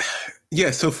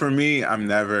 Yeah, so for me, I'm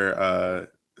never a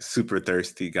super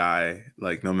thirsty guy.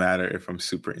 Like, no matter if I'm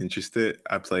super interested,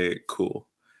 I play it cool.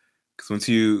 Because once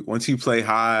you play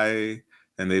high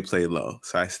and they play low,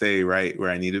 so I stay right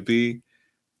where I need to be.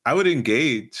 I would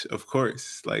engage, of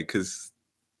course, like, because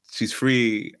she's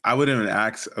free. I wouldn't even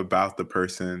ask about the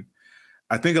person.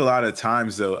 I think a lot of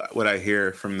times, though, what I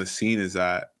hear from the scene is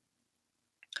that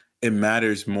it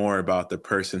matters more about the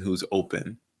person who's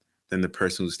open than the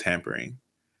person who's tampering.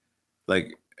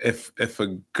 Like, if a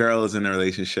girl is in a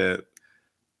relationship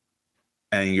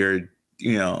and you're,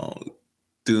 you know,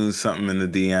 doing something in the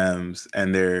DMs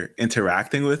and they're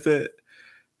interacting with it,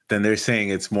 then they're saying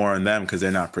it's more on them because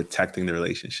they're not protecting the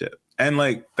relationship. And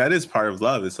like, that is part of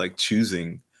love. It's like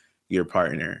choosing your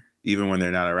partner, even when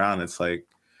they're not around. It's like,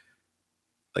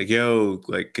 yo,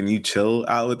 like, can you chill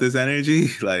out with this energy?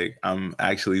 Like, I'm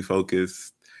actually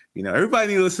focused. You know,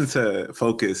 everybody listen to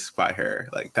Focus by her.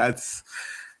 Like, that's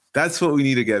what we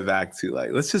need to get back to.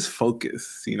 Like, let's just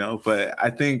focus, you know? But I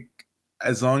think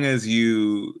as long as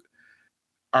you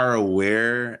are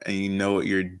aware and you know what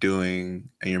you're doing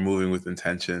and you're moving with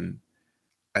intention,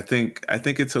 I think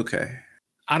it's okay.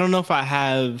 I don't know if I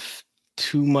have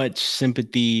too much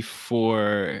sympathy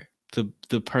for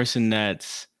the person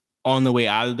that's on the way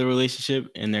out of the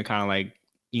relationship and they're kind of like,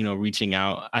 you know, reaching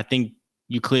out. I think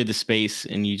you clear the space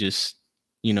and you just,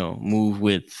 you know, move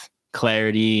with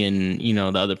clarity and, you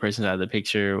know, the other person's out of the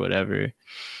picture or whatever.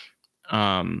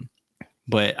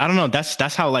 But I don't know.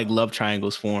 That's how like love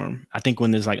triangles form. I think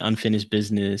when there's like unfinished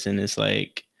business and it's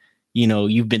like, you know,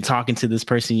 you've been talking to this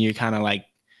person, you're kind of like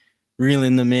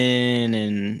reeling them in,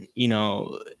 and you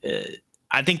know,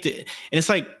 I think that, and it's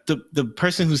like the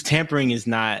person who's tampering is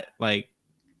not like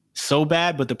so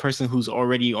bad, but the person who's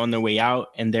already on their way out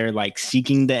and they're like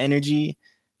seeking the energy,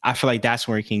 I feel like that's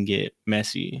where it can get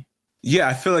messy. Yeah,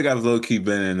 I feel like I've low-key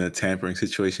been in a tampering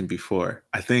situation before.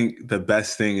 I think the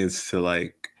best thing is to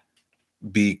like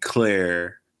be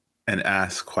clear and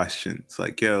ask questions.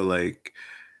 Like, yo, like,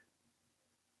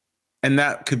 and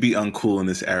that could be uncool in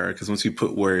this era because once you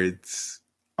put words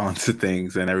onto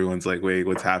things and everyone's like, wait,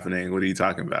 what's happening? What are you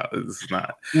talking about? This is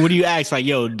not. What do you ask? Like,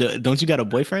 yo, don't you got a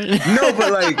boyfriend? No,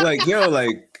 but like, yo,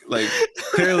 like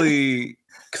clearly,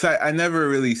 because I never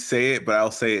really say it, but I'll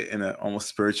say it in an almost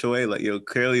spiritual way. Like, yo,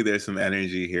 clearly there's some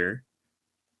energy here,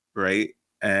 right?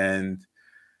 And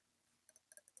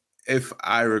if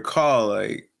I recall,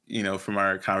 like, you know, from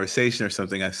our conversation or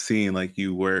something, I've seen like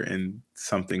you were in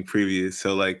something previous.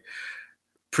 So like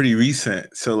pretty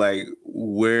recent. So like,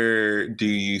 where do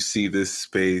you see this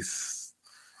space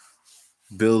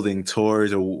building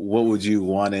towards, or what would you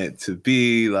want it to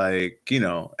be? Like, you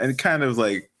know, and kind of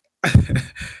like,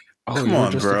 come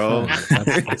on, bro.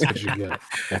 That's what you get.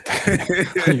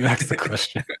 When you ask the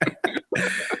question.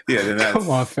 Yeah, then that's, come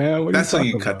on, fam. That's when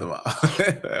you cut them off.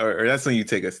 or that's when you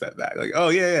take a step back. Like, oh,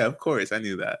 yeah, of course. I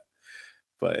knew that.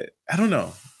 But I don't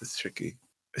know. It's tricky.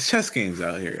 It's chess games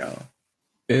out here, y'all.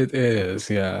 It is,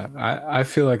 yeah. I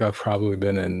feel like I've probably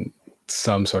been in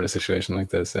some sort of situation like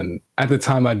this. And at the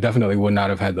time, I definitely would not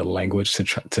have had the language to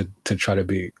try to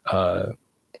be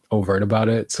overt about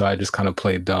it. So I just kind of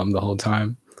played dumb the whole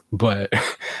time. But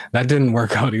that didn't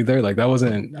work out either. Like that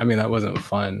wasn't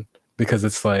fun, because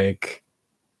it's like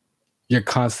you're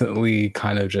constantly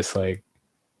kind of just like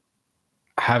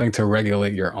having to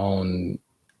regulate your own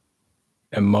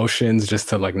emotions just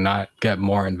to like not get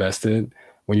more invested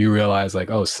when you realize like,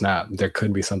 oh snap, there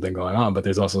could be something going on, but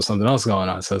there's also something else going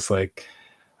on. So it's like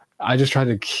I just tried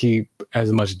to keep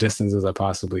as much distance as I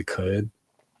possibly could,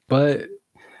 but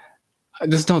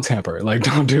just don't tamper. Like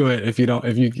don't do it if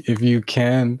you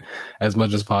can, as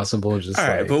much as possible. Just all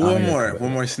right. like, But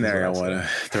one more scenario I want to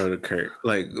throw to Kurt.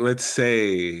 Like, let's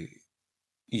say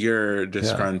you're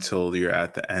disgruntled, you're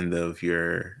at the end of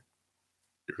your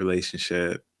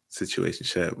relationship,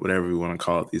 situationship, whatever we want to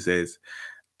call it these days,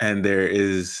 and there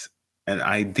is an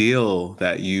ideal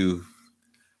that you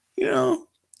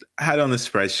had on the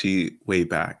spreadsheet way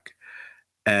back,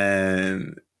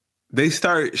 and they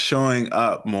start showing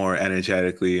up more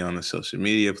energetically on the social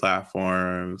media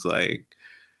platforms. Like,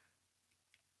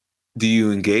 do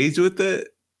you engage with it?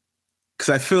 Because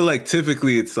I feel like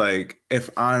typically it's like, if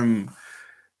I'm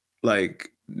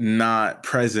like not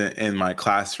present in my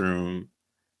classroom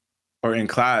or in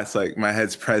class, like my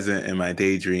head's present in my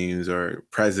daydreams or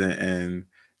present in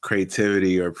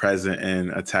creativity or present in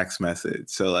a text message.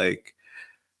 So like,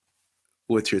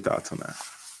 what's your thoughts on that?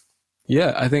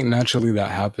 Yeah, I think naturally that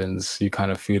happens. You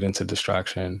kind of feed into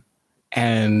distraction.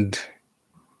 And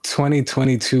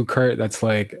 2022 Kurt, that's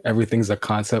like everything's a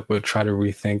concept, would try to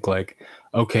rethink like,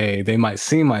 okay, they might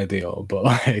seem ideal, but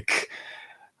like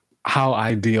how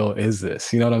ideal is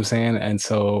this? You know what I'm saying? And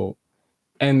so,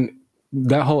 and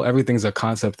that whole everything's a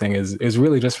concept thing is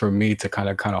really just for me to kind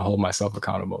of hold myself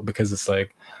accountable, because it's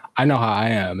like, I know how I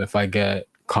am. If I get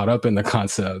caught up in the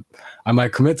concept, I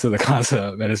might commit to the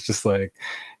concept, and it's just like,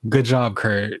 good job,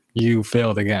 Kurt, you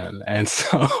failed again. And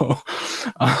so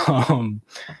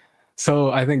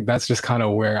so I think that's just kind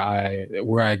of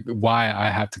why I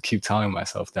have to keep telling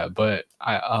myself that. But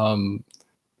I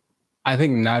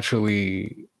think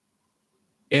naturally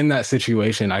in that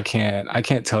situation, I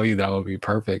can't tell you that I'm gonna be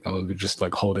perfect. I'm gonna be just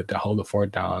like hold the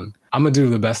fort down. I'm gonna do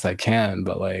the best I can,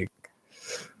 but like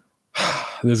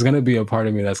there's gonna be a part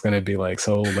of me that's gonna be like,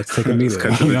 so let's take a meeting. You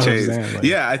know what I'm saying?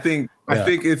 Like, I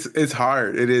think it's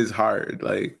hard. It is hard.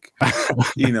 Like,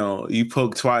 you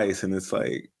poke twice and it's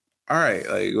like, all right,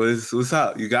 like what's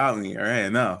up? You got me. All right,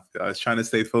 enough. I was trying to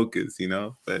stay focused,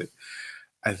 but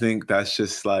I think that's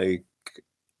just like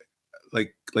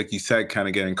you said, kind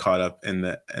of getting caught up in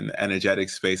the energetic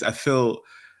space. I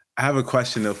have a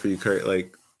question though for you, Kurt,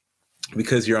 like,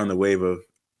 because you're on the wave of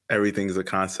everything's a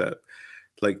concept.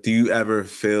 Like, do you ever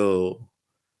feel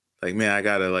like, man, I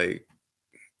gotta like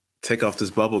take off this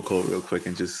bubble coat real quick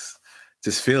and just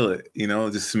feel it,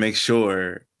 just to make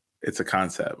sure it's a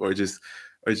concept, or just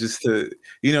to,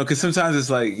 because sometimes it's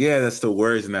like, yeah, that's the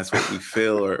words and that's what we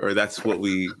feel, or that's what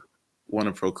we want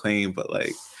to proclaim, but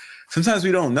like sometimes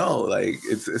we don't know. Like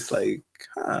it's like,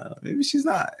 maybe she's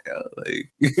not.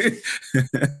 Like,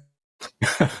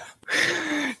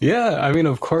 yeah, I mean,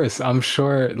 of course, I'm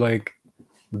sure. Like,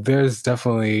 there's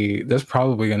probably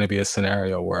going to be a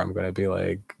scenario where I'm going to be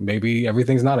like, maybe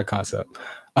everything's not a concept.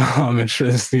 And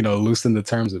just loosen the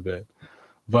terms a bit.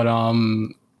 But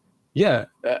yeah,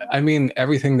 I mean,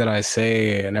 everything that I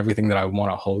say and everything that I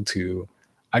want to hold to,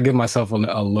 I give myself a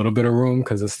little bit of room,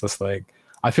 because it's just like,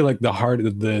 I feel like the harder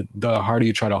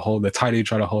you try to hold, the tighter you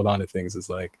try to hold on to things, is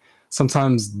like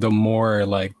sometimes the more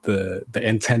like the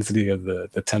intensity of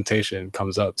the temptation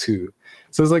comes up too.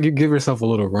 So it's like you give yourself a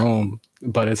little room,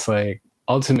 but it's like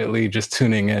ultimately just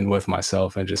tuning in with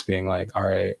myself and just being like, all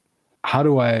right, how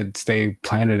do I stay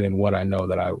planted in what I know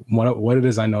that I want, what it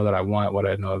is I know that I want, what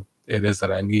I know it is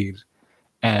that I need,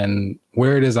 and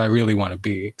where it is I really want to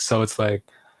be. So it's like,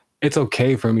 it's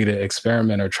okay for me to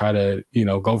experiment or try to,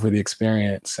 go for the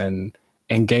experience and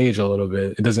engage a little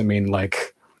bit. It doesn't mean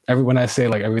like when I say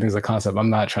like everything's a concept, I'm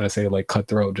not trying to say like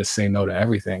cutthroat, just say no to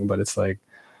everything, but it's like,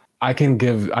 I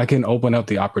can open up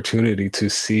the opportunity to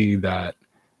see that,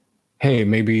 hey,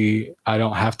 maybe I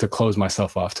don't have to close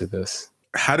myself off to this.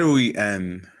 How do we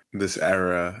end this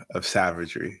era of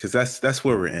savagery? Because that's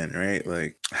where we're in, right?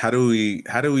 Like, how do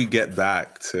we get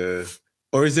back to,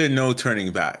 or is there no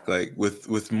turning back? Like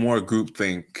with more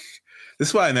groupthink. This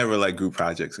is why I never like group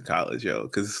projects in college,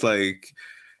 because it's like,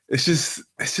 it's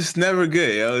just never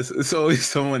good, It's always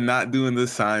someone not doing the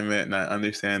assignment, not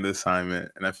understand the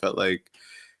assignment, and I felt like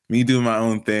me doing my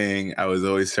own thing, I was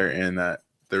always certain that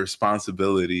the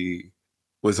responsibility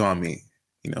was on me.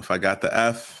 If I got the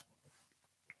F,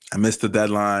 I missed the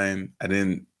deadline, I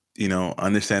didn't,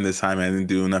 understand this time. I didn't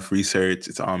do enough research.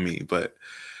 It's on me. But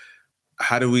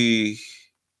how do we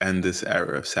end this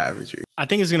era of savagery? I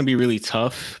think it's going to be really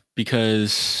tough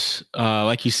because,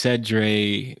 like you said,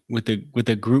 Dre, with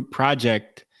the group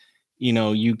project,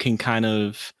 you can kind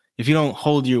of, if you don't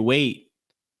hold your weight,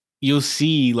 you'll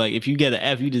see, like, if you get an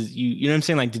F, you know what I'm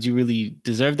saying? Like, did you really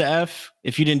deserve the F?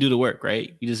 If you didn't do the work,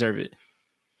 right? You deserve it.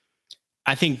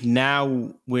 I think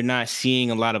now we're not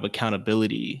seeing a lot of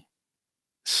accountability.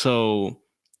 So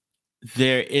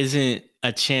there isn't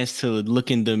a chance to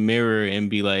look in the mirror and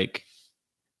be like,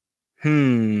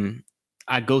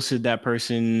 I ghosted that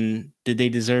person. Did they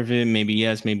deserve it? Maybe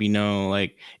yes, maybe no.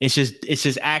 Like, it's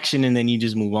just action, and then you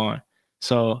just move on.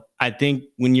 So I think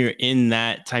when you're in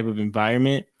that type of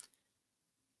environment,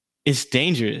 it's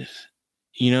dangerous.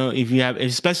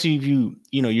 Especially if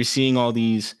you're seeing all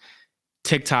these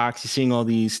TikToks, you're seeing all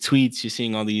these tweets, you're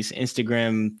seeing all these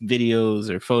Instagram videos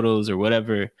or photos or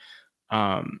whatever.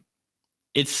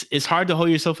 It's hard to hold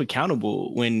yourself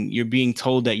accountable when you're being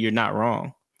told that you're not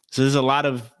wrong. So there's a lot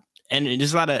of energy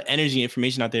and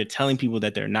information out there telling people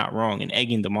that they're not wrong and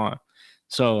egging them on.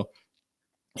 So,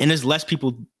 and there's less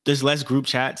people, there's less group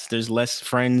chats, there's less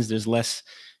friends, there's less,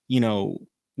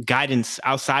 guidance,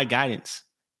 outside guidance,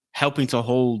 helping to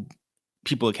hold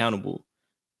people accountable.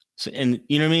 So, and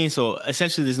you know what I mean? So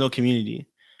essentially there's no community.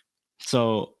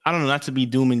 So I don't know, not to be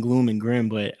doom and gloom and grim,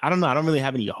 but I don't know. I don't really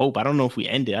have any hope. I don't know if we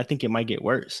end it. I think it might get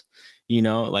worse.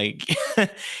 Like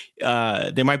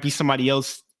there might be somebody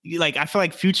else. Like, I feel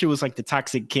like Future was like the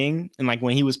toxic king. And like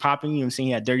when he was popping, I'm saying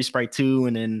he had Dirty Sprite 2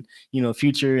 and then,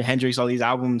 Future, Hendrix, all these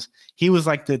albums. He was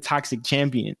like the toxic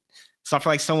champion. So I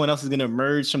feel like someone else is going to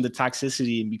emerge from the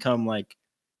toxicity and become like,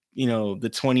 the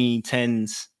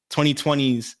 2010s,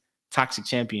 2020s toxic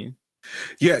champion.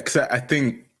 Yeah, because I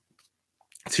think,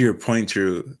 to your point,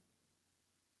 Drew,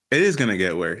 it is going to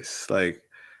get worse. Like,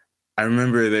 I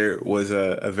remember there was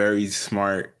a very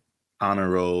smart honor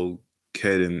roll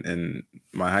kid in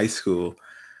my high school,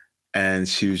 and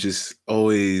she was just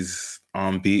always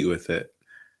on beat with it.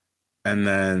 And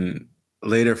then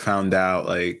later found out,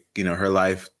 like, her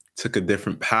life took a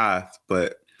different path,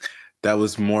 but that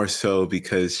was more so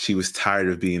because she was tired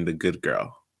of being the good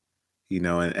girl,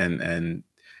 and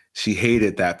she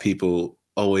hated that people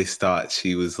always thought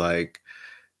she was like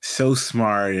so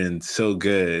smart and so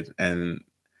good. And,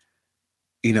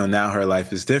 now her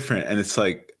life is different. And it's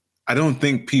like, I don't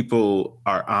think people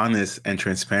are honest and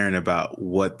transparent about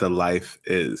what the life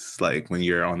is like when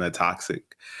you're on that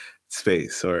toxic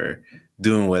space or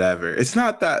doing whatever. It's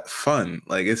not that fun.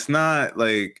 Like, it's not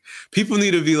like, people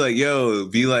need to be like, yo,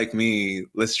 be like me.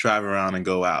 Let's drive around and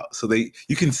go out. So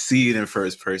you can see it in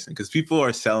first person, because people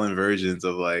are selling versions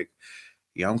of like,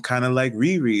 yeah, I'm kind of like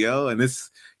Riri, yo. And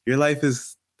your life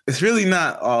it's really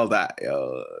not all that,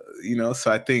 yo.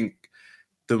 So I think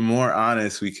the more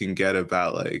honest we can get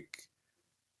about like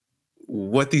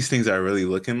what these things are really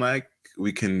looking like,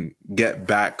 we can get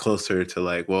back closer to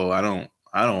like, well, I don't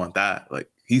want that. Like,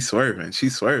 he's swerving,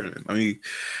 she's swerving. Let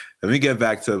me get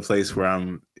back to a place where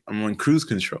I'm on cruise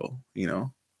control,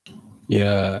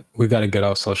 Yeah, we got to get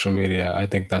off social media. I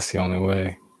think that's the only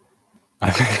way.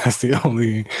 I think that's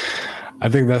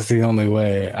the only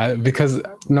way. Because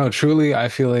no, truly, I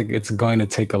feel like it's going to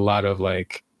take a lot of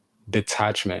like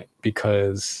detachment,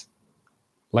 because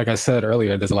like I said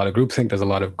earlier, there's a lot of groupthink, there's a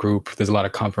lot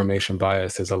of confirmation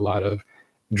bias, there's a lot of,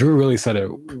 Drew really said it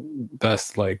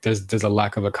best, like there's a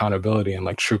lack of accountability and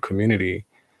like true community.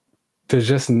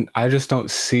 I just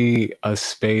don't see a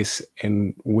space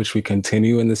in which we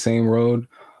continue in the same road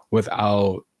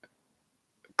without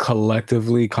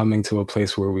collectively coming to a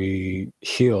place where we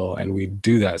heal and we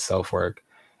do that self-work.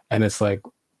 And it's like,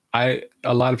 a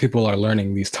lot of people are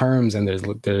learning these terms, and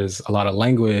there's a lot of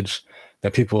language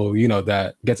that people,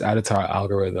 that gets added to our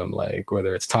algorithm, like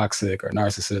whether it's toxic or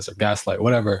narcissist or gaslight,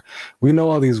 whatever. We know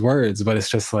all these words, but it's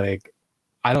just like,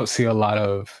 I don't see a lot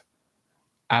of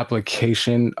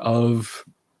application of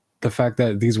the fact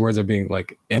that these words are being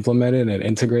like implemented and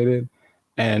integrated.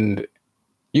 And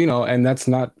and that's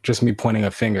not just me pointing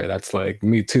a finger. That's like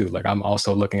me too. Like, I'm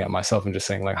also looking at myself and just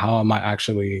saying, like, how am I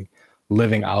actually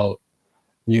living out,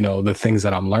 the things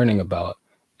that I'm learning about?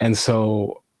 And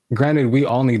so, granted, we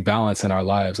all need balance in our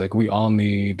lives. Like, we all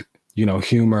need,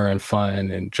 humor and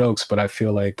fun and jokes. But I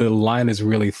feel like the line is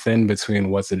really thin between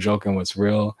what's a joke and what's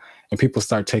real. And people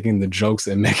start taking the jokes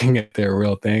and making it their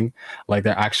real thing, like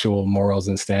their actual morals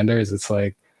and standards. It's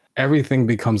like everything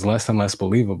becomes less and less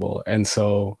believable. And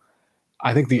so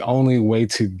I think the only way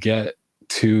to get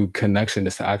to connection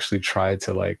is to actually try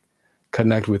to like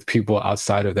connect with people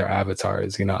outside of their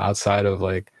avatars, outside of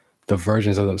like the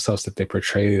versions of themselves that they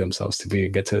portray themselves to be,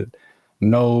 and get to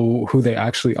know who they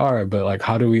actually are, but like,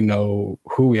 how do we know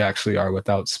who we actually are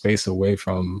without space away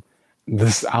from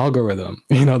this algorithm,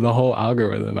 the whole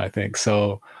algorithm, I think.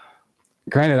 So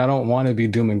granted, I don't want to be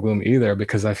doom and gloom either,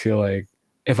 because I feel like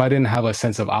if I didn't have a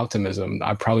sense of optimism,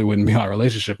 I probably wouldn't be on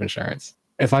relationship insurance.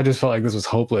 If I just felt like this was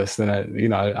hopeless, then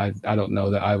I don't know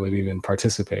that I would even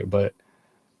participate, but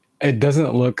it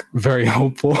doesn't look very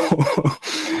hopeful.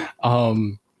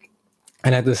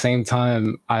 And at the same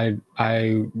time, I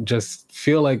just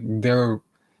feel like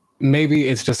maybe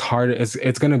it's just harder.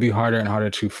 It's going to be harder and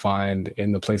harder to find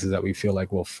in the places that we feel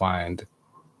like we'll find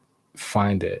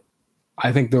it.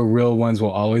 I think the real ones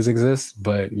will always exist,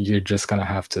 but you're just going to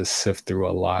have to sift through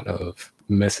a lot of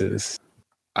misses.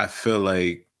 I feel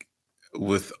like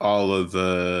with all of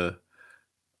the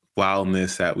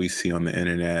wildness that we see on the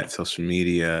internet, social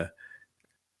media,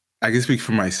 I can speak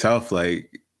for myself,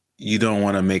 like, you don't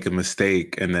want to make a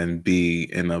mistake and then be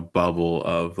in a bubble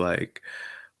of like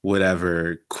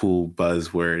whatever cool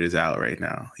buzzword is out right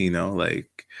now,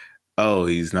 like, oh,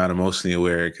 he's not emotionally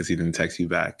aware because he didn't text you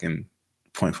back in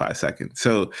 0.5 seconds.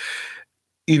 So,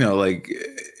 like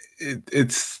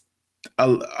it's a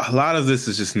lot of this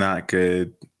is just not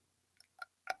good.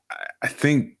 I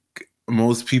think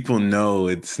most people know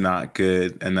it's not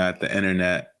good and that the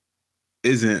internet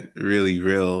isn't really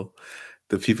real.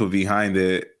 The people behind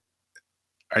it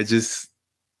are just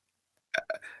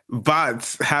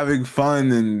bots having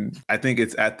fun, and I think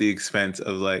it's at the expense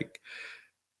of like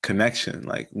connection.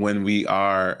 Like when we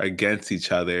are against each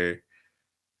other,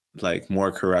 like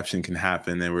more corruption can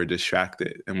happen and we're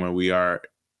distracted. And when we are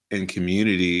in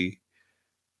community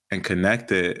and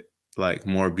connected, like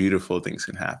more beautiful things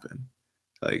can happen.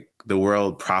 Like the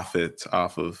world profits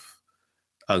off of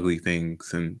ugly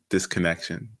things and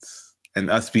disconnections and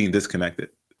us being disconnected.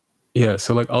 Yeah,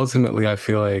 so like ultimately I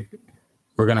feel like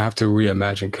we're going to have to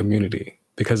reimagine community,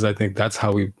 because I think that's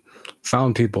how we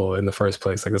found people in the first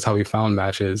place. Like that's how we found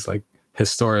matches, like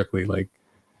historically. Like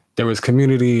there was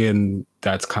community, and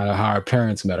that's kind of how our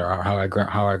parents met, or how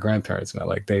our grandparents met.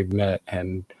 Like they met,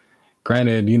 and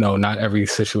granted, not every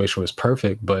situation was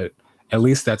perfect, but at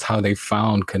least that's how they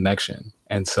found connection.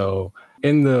 And so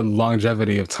in the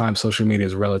longevity of time, social media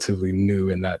is relatively new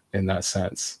in that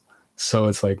sense. So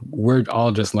it's like we're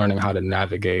all just learning how to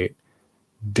navigate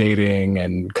dating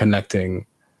and connecting,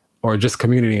 or just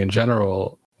community in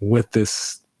general, with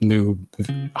this new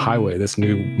highway, this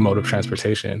new mode of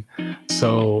transportation.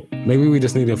 So maybe we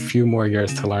just need a few more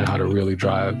years to learn how to really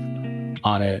drive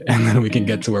on it, and then we can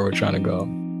get to where we're trying to go.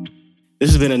 This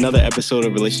has been another episode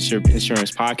of Relationship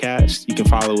Insurance Podcast. You can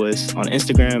follow us on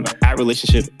Instagram at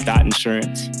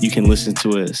relationship.insurance. You can listen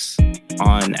to us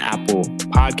on Apple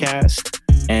Podcasts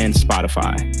and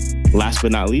Spotify. Last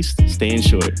but not least, stay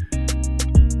insured.